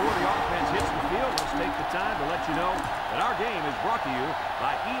 Before the offense hits the field, let's take the time to let you know that our game is brought to you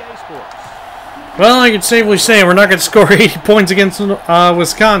by EA Sports. Well, I can safely say we're not going to score 80 points against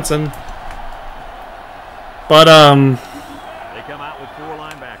Wisconsin. But, They come out with 4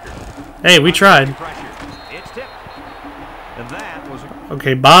 linebackers. hey, we tried. Pressure. It's tipped. And that was a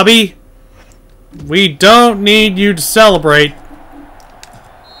Okay, Bobby. We don't need you to celebrate.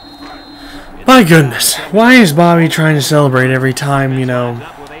 My goodness. Why is Bobby trying to celebrate every time, you know,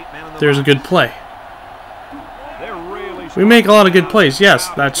 up with 8 men in the there's a line. good play? They're really We make a lot of good plays, yes,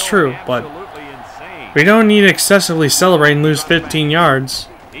 that's true, but absolutely insane. we don't need to excessively celebrate and lose 15 yards.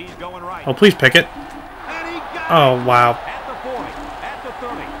 He's going right. Oh, please pick it. And he got Oh, it. wow. At the 40, at the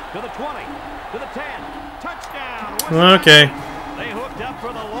 30, to the 20, to the 10. Touchdown. Wisconsin. Okay. They hooked up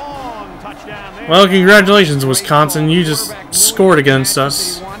for the long touchdown there. Well, congratulations, Wisconsin. You just scored against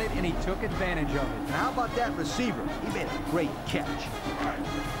us. He wanted and he took advantage of it. And how about that receiver? He made a great catch.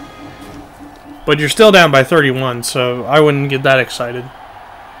 But you're still down by 31, so I wouldn't get that excited.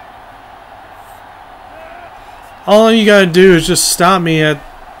 All you gotta do is just stop me at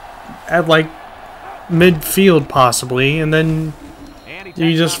like midfield possibly, and then And he you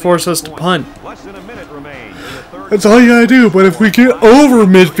tacks just on force the us to point. punt. Less than a minute remains in the third. That's all you gotta do. But if we get over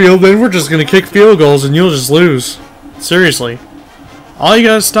midfield, then we're just gonna kick field goals and you'll just lose. Seriously. All you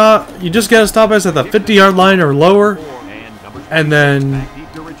just gotta stop us at the 50-yard line or lower, And number and then back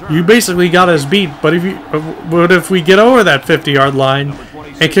deep to return. You basically got us beat, but if we get over that 50-yard line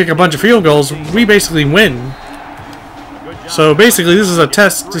and kick a bunch of field goals, we basically win. So basically, this is a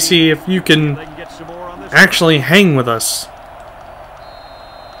test to see if you can actually hang with us.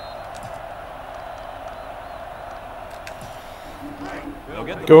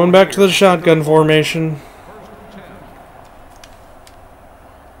 Going back to the shotgun formation.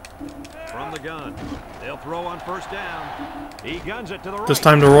 From the gun, they'll throw on first down. He guns it to the right. This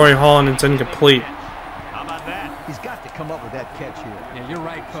time to Roy Hall, and it's incomplete. How about that? He's got to come up with that catch here. Yeah, you're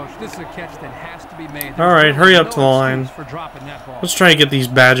right, Coach. This is a catch that has to be made. All right, hurry up to the line. For dropping that ball. Let's try and get these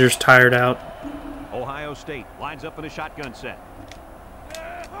Badgers tired out. Ohio State lines up in a shotgun set.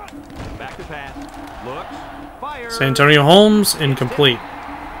 Back to pass. Looks. Fire. Santonio Holmes, incomplete.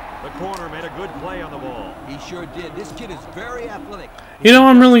 The corner made a good play on the ball. He sure did. This kid is very athletic. You know,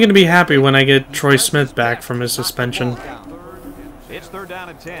 I'm really going to be happy when I get Troy Smith back from his suspension. It's 3rd down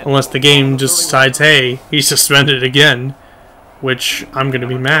and 10. Unless the game just decides, hey, he's suspended again. Which, I'm going to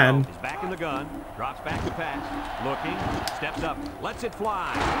be mad. He's back in the gun. Drops back to pass. Looking. Steps up. Lets it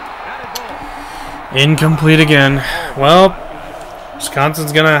fly. Got it, ball. Incomplete again. Well,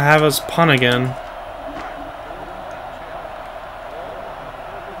 Wisconsin's going to have us punt again.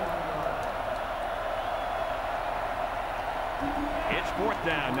 It's 4th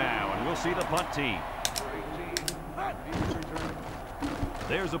down now, and we'll see the punt team.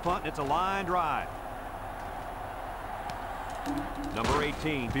 There's a punt. It's a line drive. Number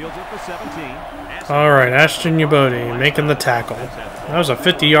 18 fields it for 17. All right, Ashton Yabode making the tackle. That was a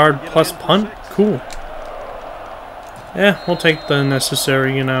 50-yard plus punt. Cool. Yeah, we'll take the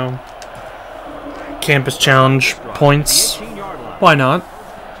necessary, you know, campus challenge points. Why not?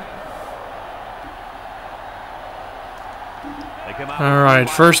 All right,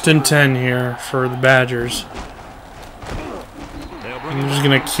 1st and 10 here for the Badgers. I'm just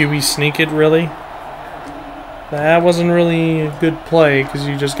gonna QE sneak it, really? That wasn't really a good play because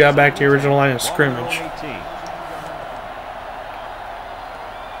you just got back to your original line of scrimmage.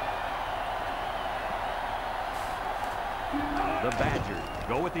 The Badgers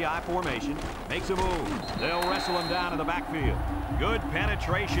go with the I formation, makes a move. They'll wrestle him down in the backfield. Good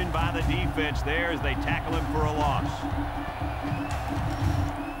penetration by the defense there as they tackle him for a loss.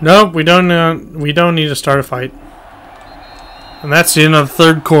 Nope, we don't need to start a fight. And that's the end of the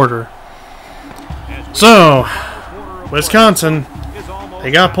 3rd quarter. So, Wisconsin,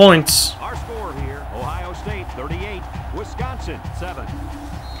 they got points. Our score here, Ohio State 38, Wisconsin 7.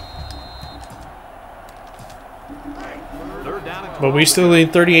 3rd down and 12. But we still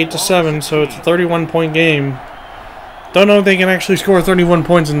lead 38-7, so it's a 31-point game. Don't know if they can actually score 31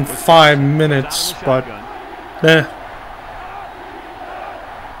 points in 5 minutes, but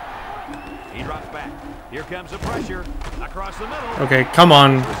He drops back. Here comes the pressure across the middle. Okay, come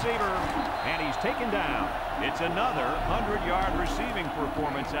on. Receiver, and he's taken down. It's another 100-yard receiving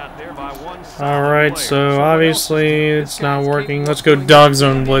performance out there by one. All right, so obviously it's not working. Let's go dog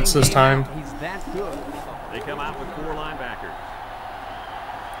zone blitz this time. He's that good. They come out with 4 linebackers.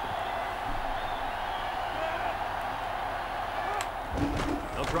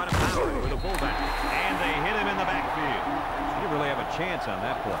 They'll try to power with a fullback, and they hit him in the backfield. He didn't really have a chance on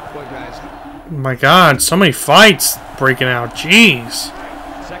that play. Boy, guys. My God, so many fights breaking out. Jeez.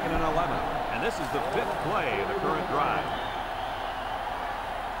 2nd and 11, and this is the 5th play of the current drive.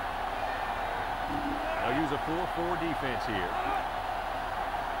 They'll use a 4-4 defense here.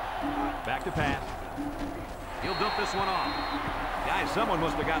 Back to pass. He'll dump this one off. Guys, someone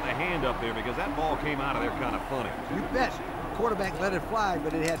must have gotten a hand up there because that ball came out of there kind of funny. You bet. The quarterback let it fly,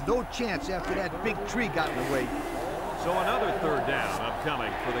 but it had no chance after that big tree got in the way. So another 3rd down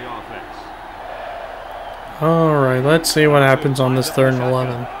upcoming for the offense. All right, let's see what happens on this 3rd and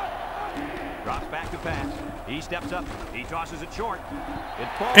 11. Drops back to pass. He steps up. He tosses it short. It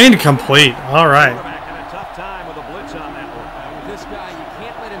falls. Incomplete. All right. Quarterback had a tough time with a blitz on that one. With this guy, you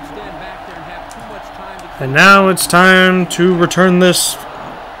can't let him stand back there and have too much time to. And now it's time to return this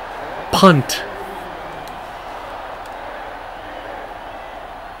punt.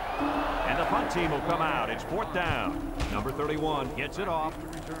 And the punt team will come out. It's 4th down. Number 31 gets it off.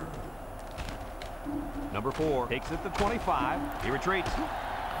 Number 4 takes it to 25. He retreats.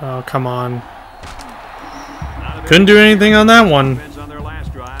 Oh, come on. Couldn't do anything on that one.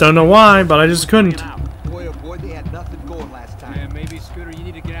 Don't know why, but I just couldn't. Boy, oh boy, they had nothing going last time. Yeah, maybe, Scooter, you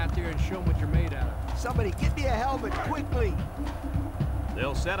need to get out there and show them what you're made out of. Somebody get me a helmet quickly.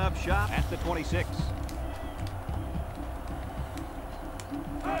 They'll set up shop at the 26.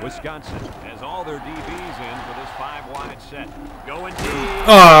 Wisconsin has all their DBs in for this 5-wide set. Going deep.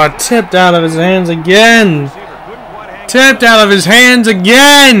 Oh, tipped out of his hands again. Tipped out of his hands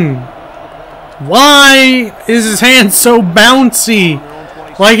again. Why is his hand so bouncy?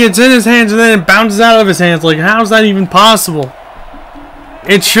 Like it's in his hands and then it bounces out of his hands. Like, how is that even possible?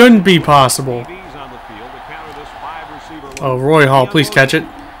 It shouldn't be possible. Oh, Roy Hall, please catch it.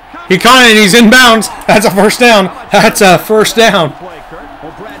 He caught it and he's inbounds. That's a first down. That's a first down.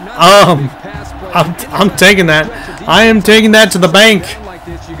 I'm taking that. I am taking that to the bank.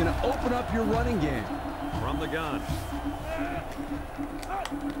 You're going to open up your running game. From the gun.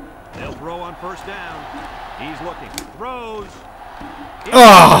 They'll throw on first down. He's looking. Throws. He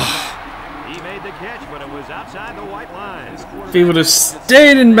made the catch, but it was outside the white line. If he would have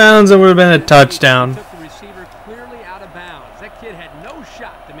stayed in bounds, it would have been a touchdown. Took the receiver clearly out of bounds. That kid had no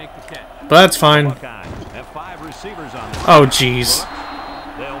shot to make the catch. But that's fine. Have 5 receivers on this. Oh, jeez.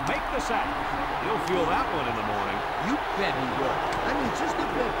 They'll make the sack. You'll feel that one in the morning. You bet he will. I mean, just think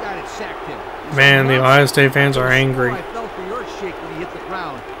of that guy that sacked him. Man, the Ohio State fans are angry. I felt the earth shake when he hit the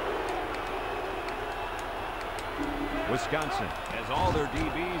ground. Wisconsin has all their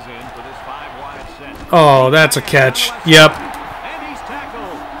DBs in for this 5-wide set. Oh, that's a catch. Yep. And he's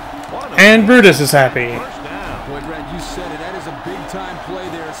tackled. And Brutus is happy. First down. Boy, Brad, you said it. That is a big-time play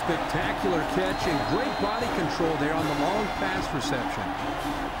there. A spectacular catch and great body control there on the long pass reception.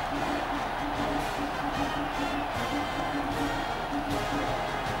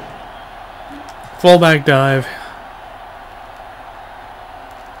 Fullback dive.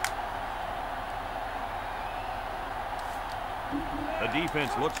 The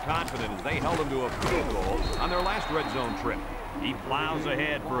defense looks confident as they held him to a field goal on their last red zone trip. He plows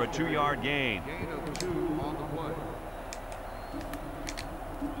ahead for a 2-yard gain.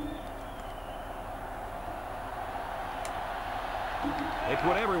 They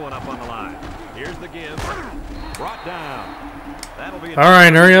put everyone up on the line. Here's the give. Brought down. That'll be All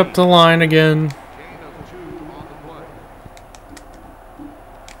right, hurry up the line again.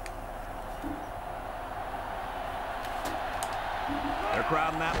 They're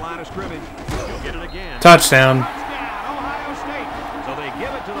crowding that line of scrimmage. You'll get it again. Touchdown. Ohio State. So they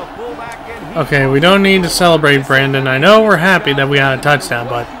give it to the fullback and Okay, we don't need to celebrate, Brandon. I know we're happy that we got a touchdown,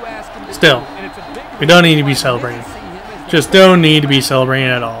 but still, we don't need to be celebrating. Just don't need to be celebrating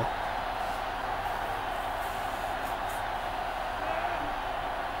at all.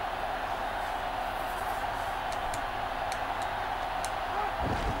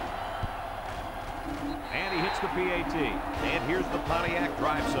 And he hits the PAT. And here's the Pontiac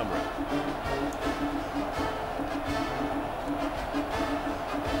drive summary.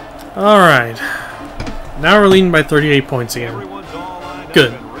 All right. Now we're leading by 38 points again. Everyone's all lined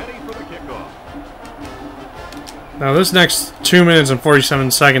Good. up and ready for the kickoff. Now this next 2 minutes and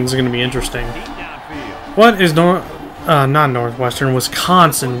 47 seconds is going to be interesting. Deep downfield. What is not Northwestern,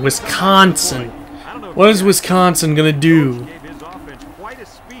 Wisconsin. Wisconsin. What is Wisconsin going to do? Gave his offense quite a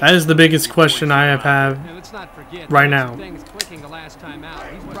speed. That is the biggest question I have had Now, let's not forget, right now. things clicking the last time out.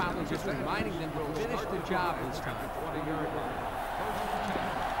 He's probably just reminding them to finish the job this time.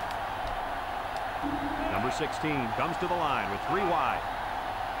 Number 16 comes to the line with 3 wide.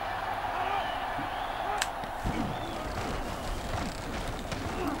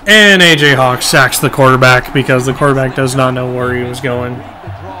 And A.J. Hawk sacks the quarterback because the quarterback does not know where he was going.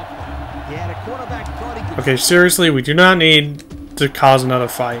 Yeah, the quarterback thought he could. Okay, seriously, we do not need to cause another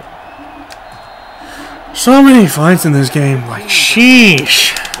fight. So many fights in this game, like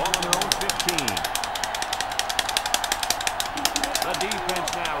sheesh. Ball on their own 15. The defense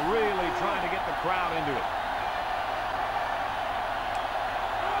now really trying to get the crowd into it.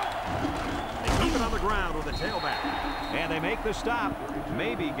 They keep it on the ground with the tailback. And they make the stop.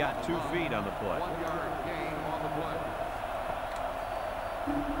 Maybe got 2 feet on the play. 1-yard gain on the play.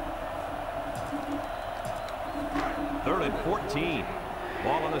 Third and 14.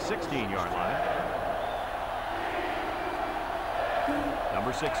 Ball on the 16-yard line.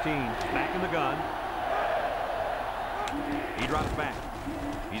 Number 16 back in the gun. He drops back.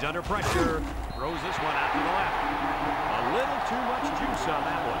 He's under pressure. Throws this one out to the left. A little too much juice on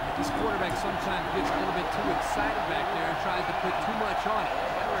that one. This quarterback sometimes gets a little bit too excited back there and tries to put too much on it.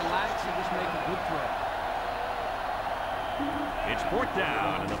 Better relax and just make a good throw. It's 4th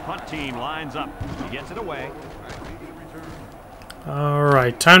down, and the punt team lines up. He gets it away.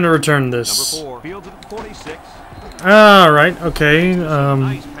 Alright, time to return Number this. 4 fields it at 46. Alright, okay.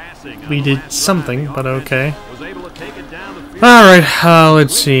 Nice passing on We the did last something, drive. but The okay. offense was able to take it down the field. Alright,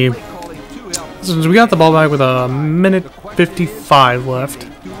 let's see. Since we got the ball back with a minute 55 left.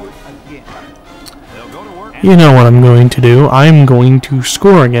 They'll go to work. You know what I'm going to do. I'm going to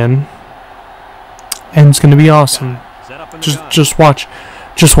score again. And it's going to be awesome. Set up in the gun. Just watch.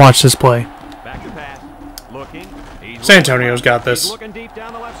 Just watch this play. Back to pass. Looking. He's San Antonio's got this. Looking deep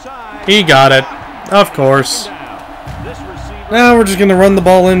down the left side. He got it. Of course. Now we're just going to run the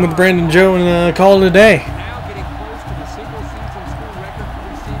ball in with Brandon Joe and call it a day. Now getting close to the single-season school record for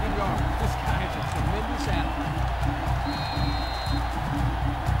receiving yards. This guy is a tremendous athlete.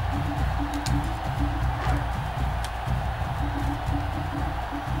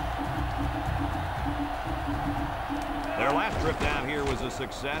 Their last trip down here was a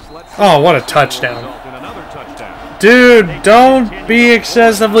success. Oh, what a touchdown. In another touchdown. Dude, don't be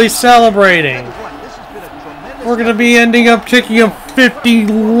excessively celebrating. We're going to be ending up kicking a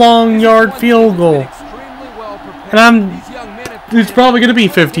 50-long-yard field goal. And it's probably going to be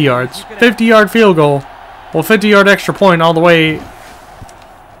 50 yards. 50-yard field goal. Well, 50-yard extra point all the way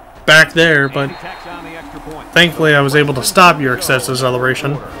back there, but thankfully I was able to stop your excessive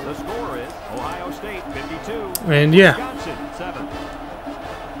celebration. The score is Ohio State 52. And yeah,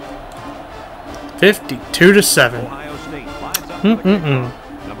 52-7. Ohio State lines up for the kickoff.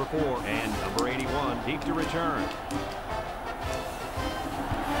 Number 4 and number 81 deep to return.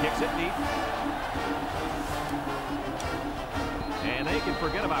 Kicks it deep. And they can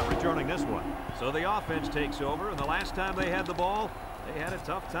forget about returning this one. So the offense takes over, and the last time they had the ball, they had a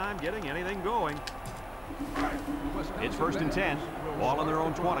tough time getting anything going. It's 1st and 10. Ball on their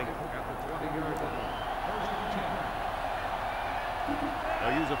own 20.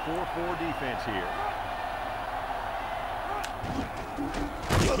 They'll use a 4-4 defense here.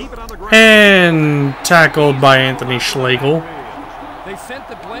 Keep it on the ground. And tackled by Anthony Schlegel. They sent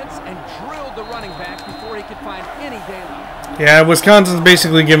the blitz and drilled the running back before he could find any daylight. Yeah, Wisconsin's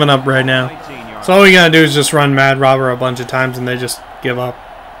basically giving up right now. So all we gotta do is just run Mad Robber a bunch of times and they just give up.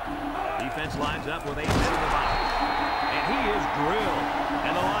 Defense lines up with 8 men in the box. And he is drilled.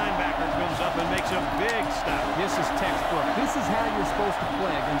 And the linebacker comes up and makes a big stop. This is textbook. This is how you're supposed to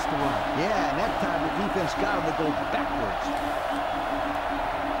play against the run. Yeah, and that time the defense got him to go backwards.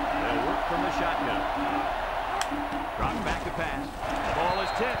 They'll work from the shotgun. Drop back to pass. The ball is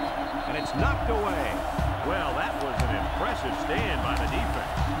tipped. And it's knocked away. Well, that was an impressive stand by the defense.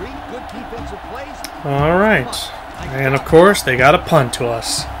 3 good defensive plays. All right. And of course, they got a punt to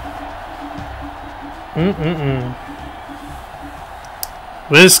us.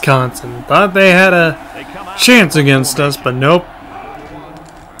 Wisconsin thought they had a chance against us, but nope.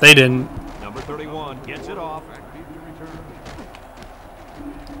 They didn't. Number 31 gets it off.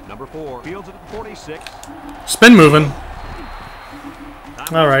 Number 4 fields it at 46. Spin moving.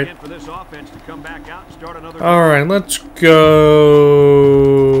 All right. For this offense to come back out and start another. All right, let's go.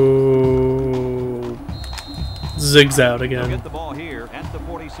 Ziggs out again. Get the ball here at the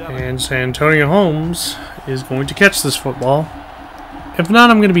 47. And San Antonio Holmes is going to catch this football. If not,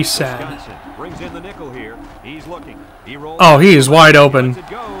 I'm going to be sad. Wisconsin brings in the nickel here. He's looking. He rolls. Oh, he is wide open.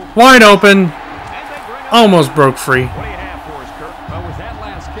 Wide open. Almost broke free. What do you have for us, Kirk? Well, with that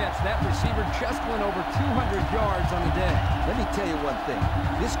last catch, that receiver just went over 200 yards on the day. Let me tell you one thing.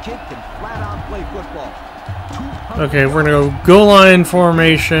 This kid can flat out play football. Okay, we're going to go goal line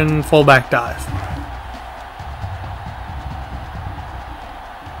formation, fullback dive.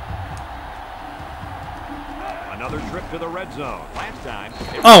 Another trip to the red zone. Last time.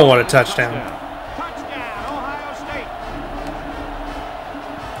 Oh, what a touchdown. Touchdown, Ohio State.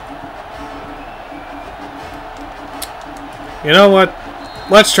 You know what?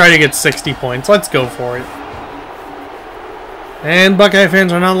 Let's try to get 60 points. Let's go for it. And Buckeye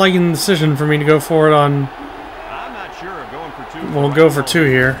fans are not liking the decision for me to go for it on... I'm not sure of going for 2. We'll go for 2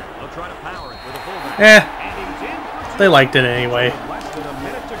 here. They'll try to power it with a fullback. They liked it anyway. Less than a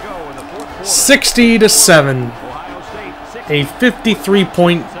minute to go in the fourth quarter. 60-7. Ohio State, A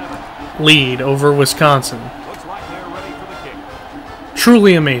 53-point lead over Wisconsin. looks like they're ready for the kick.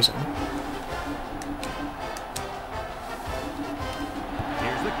 Truly amazing.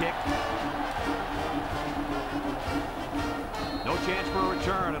 Here's the kick. No chance for a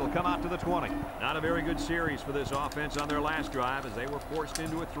return. It'll come out to the 20. Not a very good series for this offense on their last drive as they were forced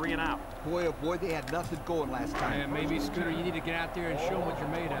into a 3-and-out. Boy, oh boy, they had nothing going last time. And maybe, Scooter, you need to get out there and show them what you're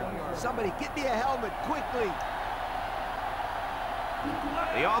made of. Somebody get me a helmet quickly.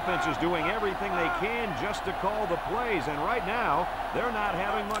 The offense is doing everything they can just to call the plays, and right now, they're not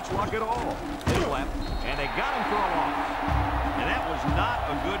having much luck at all. They left, and they got him for a loss. And that was not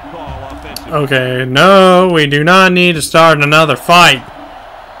a good call offensively. Okay, no, we do not need to start another fight.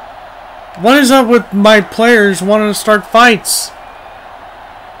 What is up with my players wanting to start fights?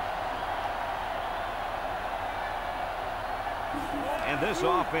 And this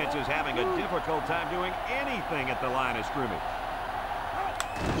offense is having a difficult time doing anything at the line of scrimmage.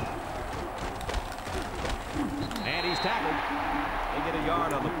 And he's tackled. They get a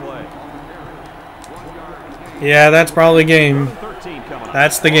yard on the play. Yeah, that's probably game.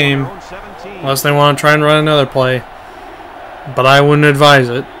 That's the game. Unless they want to try and run another play. But I wouldn't advise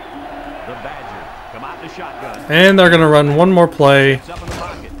it. And they're going to run one more play.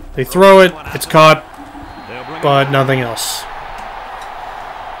 They throw it. It's caught. But nothing else.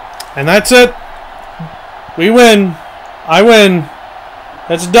 And that's it. We win. I win.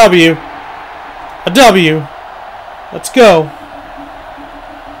 That's a W. A W. Let's go.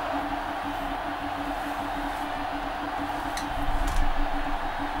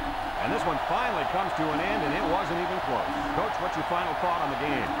 And this one finally comes to an end, and it wasn't even close. Coach, what's your final thought on the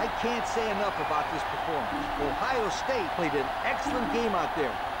game? I can't say enough about this performance. Ohio State played an excellent game out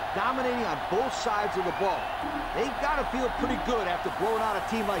there, dominating on both sides of the ball. They've got to feel pretty good after blowing out a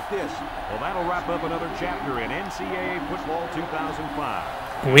team like this. Well, that'll wrap up another chapter in NCAA football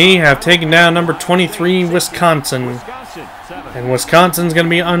 2005. We have taken down number 23, Wisconsin. And Wisconsin's going to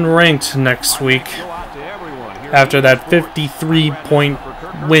be unranked next week after that 53-point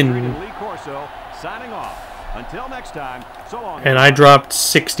win. And I dropped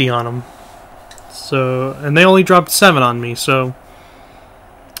 60 on them. So, and they only dropped 7 on me, so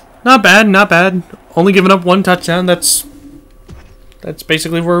not bad, not bad. Only giving up 1 touchdown. That's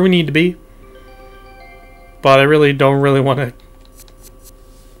basically where we need to be. But I really don't want to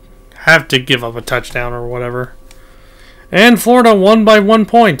have to give up a touchdown or whatever. And Florida won by 1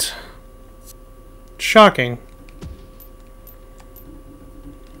 point. Shocking.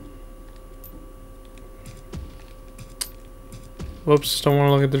 Whoops, don't want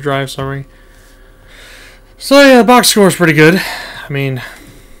to look at the drive summary. So yeah, the box score is pretty good. I mean,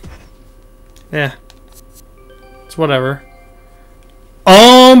 yeah, it's whatever.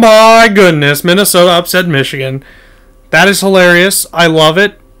 Oh my goodness, Minnesota upset Michigan. That is hilarious. I love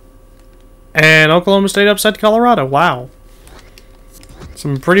it. And Oklahoma State upset Colorado. Wow.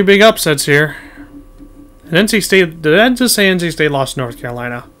 Some pretty big upsets here. And NC State, did I just say NC State lost to North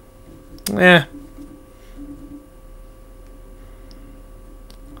Carolina? Eh.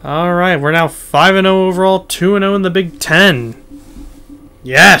 Alright, we're now 5-0 overall, 2-0 in the Big Ten.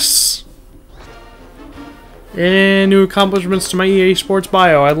 Yes! And new accomplishments to my EA Sports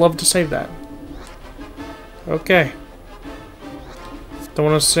bio. I'd love to save that. Okay. Don't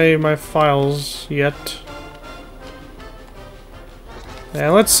want to save my files yet. Yeah,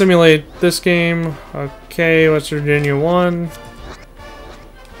 let's simulate this game. Okay, West Virginia 1.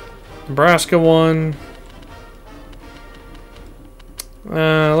 Nebraska 1.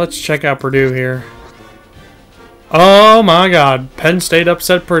 Let's check out Purdue here. Oh my god, Penn State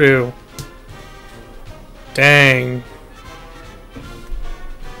upset Purdue. Dang.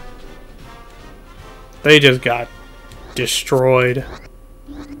 They just got destroyed.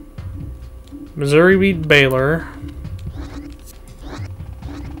 Missouri beat Baylor.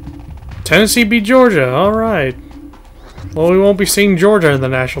 Tennessee beat Georgia. Alright. Well, we won't be seeing Georgia in the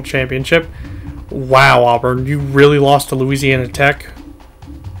national championship. Wow, Auburn. You really lost to Louisiana Tech?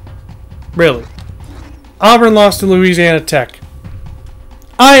 Really? Auburn lost to Louisiana Tech.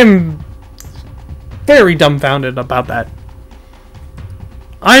 I am very dumbfounded about that.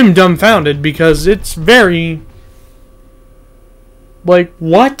 I'm dumbfounded because it's very... like,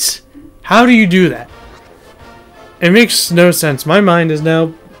 what? How do you do that? It makes no sense. My mind is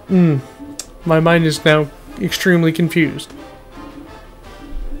now... my mind is now extremely confused.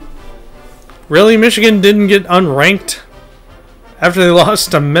 Really? Michigan didn't get unranked after they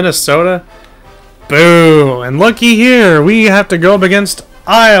lost to Minnesota? Boo! And looky here, we have to go up against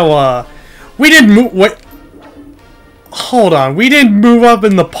Iowa. We didn't move... What? Hold on. We didn't move up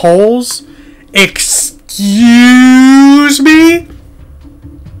in the polls? Excuse me?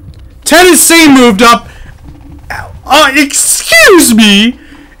 Tennessee moved up... excuse me?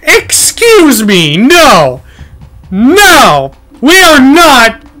 Excuse me? No! No! We are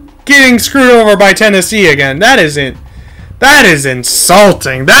not getting screwed over by Tennessee again. That isn't... That is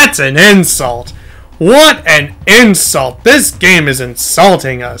insulting. That's an insult. What an insult. This game is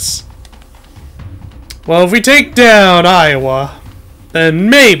insulting us. Well, if we take down Iowa, then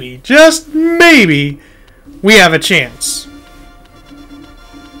maybe, just maybe, we have a chance.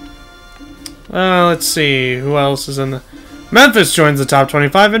 Let's see. Who else is in the... Memphis joins the top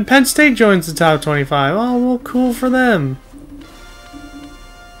 25, and Penn State joins the top 25. Oh, well, cool for them.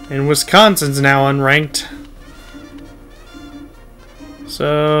 And Wisconsin's now unranked.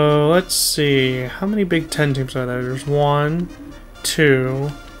 So, let's see. How many Big Ten teams are there? There's 1,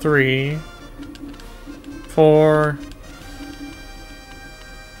 2, 3, 4,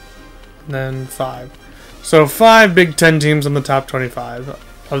 and then 5. So, 5 Big Ten teams in the top 25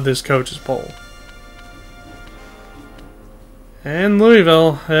 of this coach's poll. And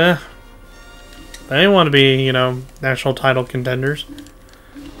Louisville, They want to be, you know, national title contenders.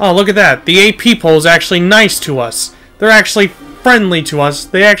 Oh, look at that. The AP poll is actually nice to us. They're actually friendly to us.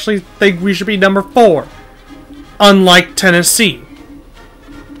 They actually think we should be number 4. Unlike Tennessee.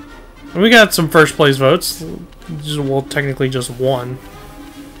 And we got some first place votes. Well, technically just 1.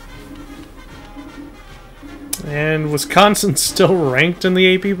 And Wisconsin's still ranked in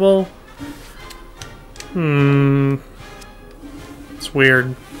the AP poll? It's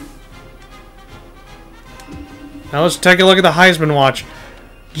weird. Now let's take a look at the Heisman Watch.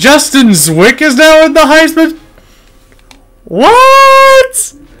 Justin Zwick is now in the Heisman?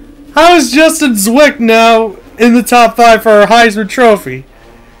 What? How is Justin Zwick now in the top 5 for our Heisman Trophy?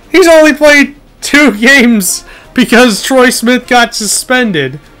 He's only played 2 games because Troy Smith got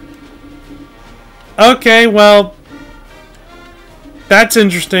suspended. Okay, well, that's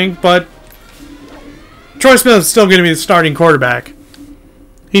interesting, but Troy Smith is still going to be the starting quarterback.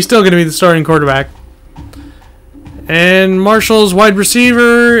 He's still going to be the starting quarterback. And Marshall's wide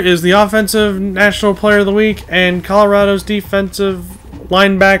receiver is the offensive national player of the week, and Colorado's defensive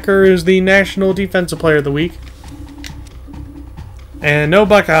linebacker is the national defensive player of the week. And no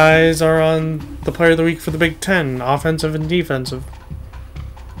Buckeyes are on the player of the week for the Big Ten, offensive and defensive.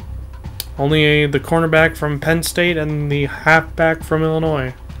 Only the cornerback from Penn State and the halfback from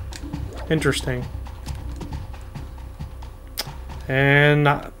Illinois. Interesting. And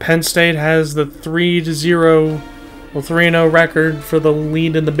Penn State has the 3-0, well, 3-0 record for the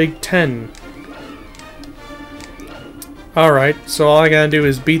lead in the Big Ten. Alright, so all I gotta do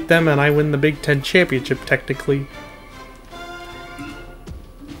is beat them and I win the Big Ten championship, technically.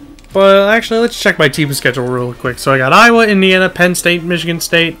 But actually, let's check my team schedule real quick. So I got Iowa, Indiana, Penn State, Michigan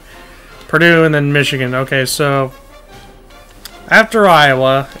State, Purdue, and then Michigan. Okay, so after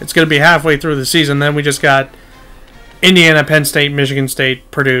Iowa, it's going to be halfway through the season. Then we just got Indiana, Penn State, Michigan State,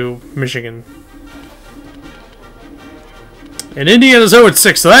 Purdue, Michigan. And Indiana's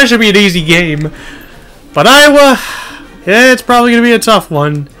 0-6, so that should be an easy game. But Iowa, yeah, it's probably going to be a tough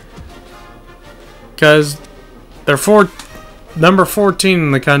one. Because they're number 14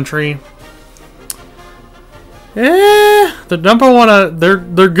 in the country. Yeah, the number 1. They're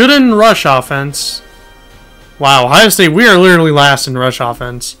good in rush offense. Wow, Ohio State, we are literally last in rush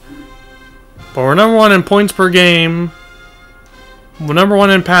offense. But we're number 1 in points per game. We're number 1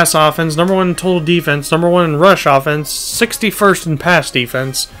 in pass offense. Number 1 in total defense. Number 1 in rush offense. 61st in pass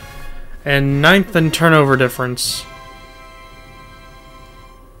defense. And 9th in turnover difference.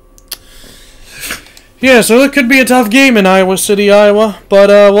 Yeah, so it could be a tough game in Iowa City, Iowa. But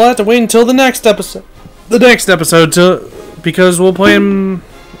we'll have to wait until the next episode. Because we'll play him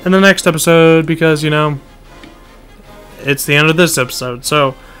in the next episode because, you know, it's the end of this episode.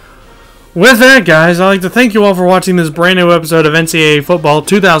 So, with that, guys, I'd like to thank you all for watching this brand new episode of NCAA Football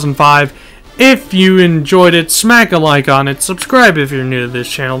 2005. If you enjoyed it, smack a like on it. Subscribe if you're new to this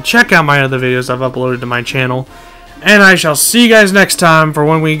channel. Check out my other videos I've uploaded to my channel. And I shall see you guys next time for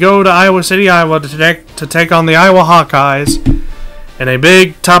when we go to Iowa City, Iowa to take on the Iowa Hawkeyes in a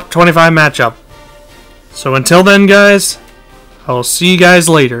big top 25 matchup. So until then, guys, I will see you guys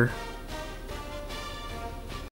later.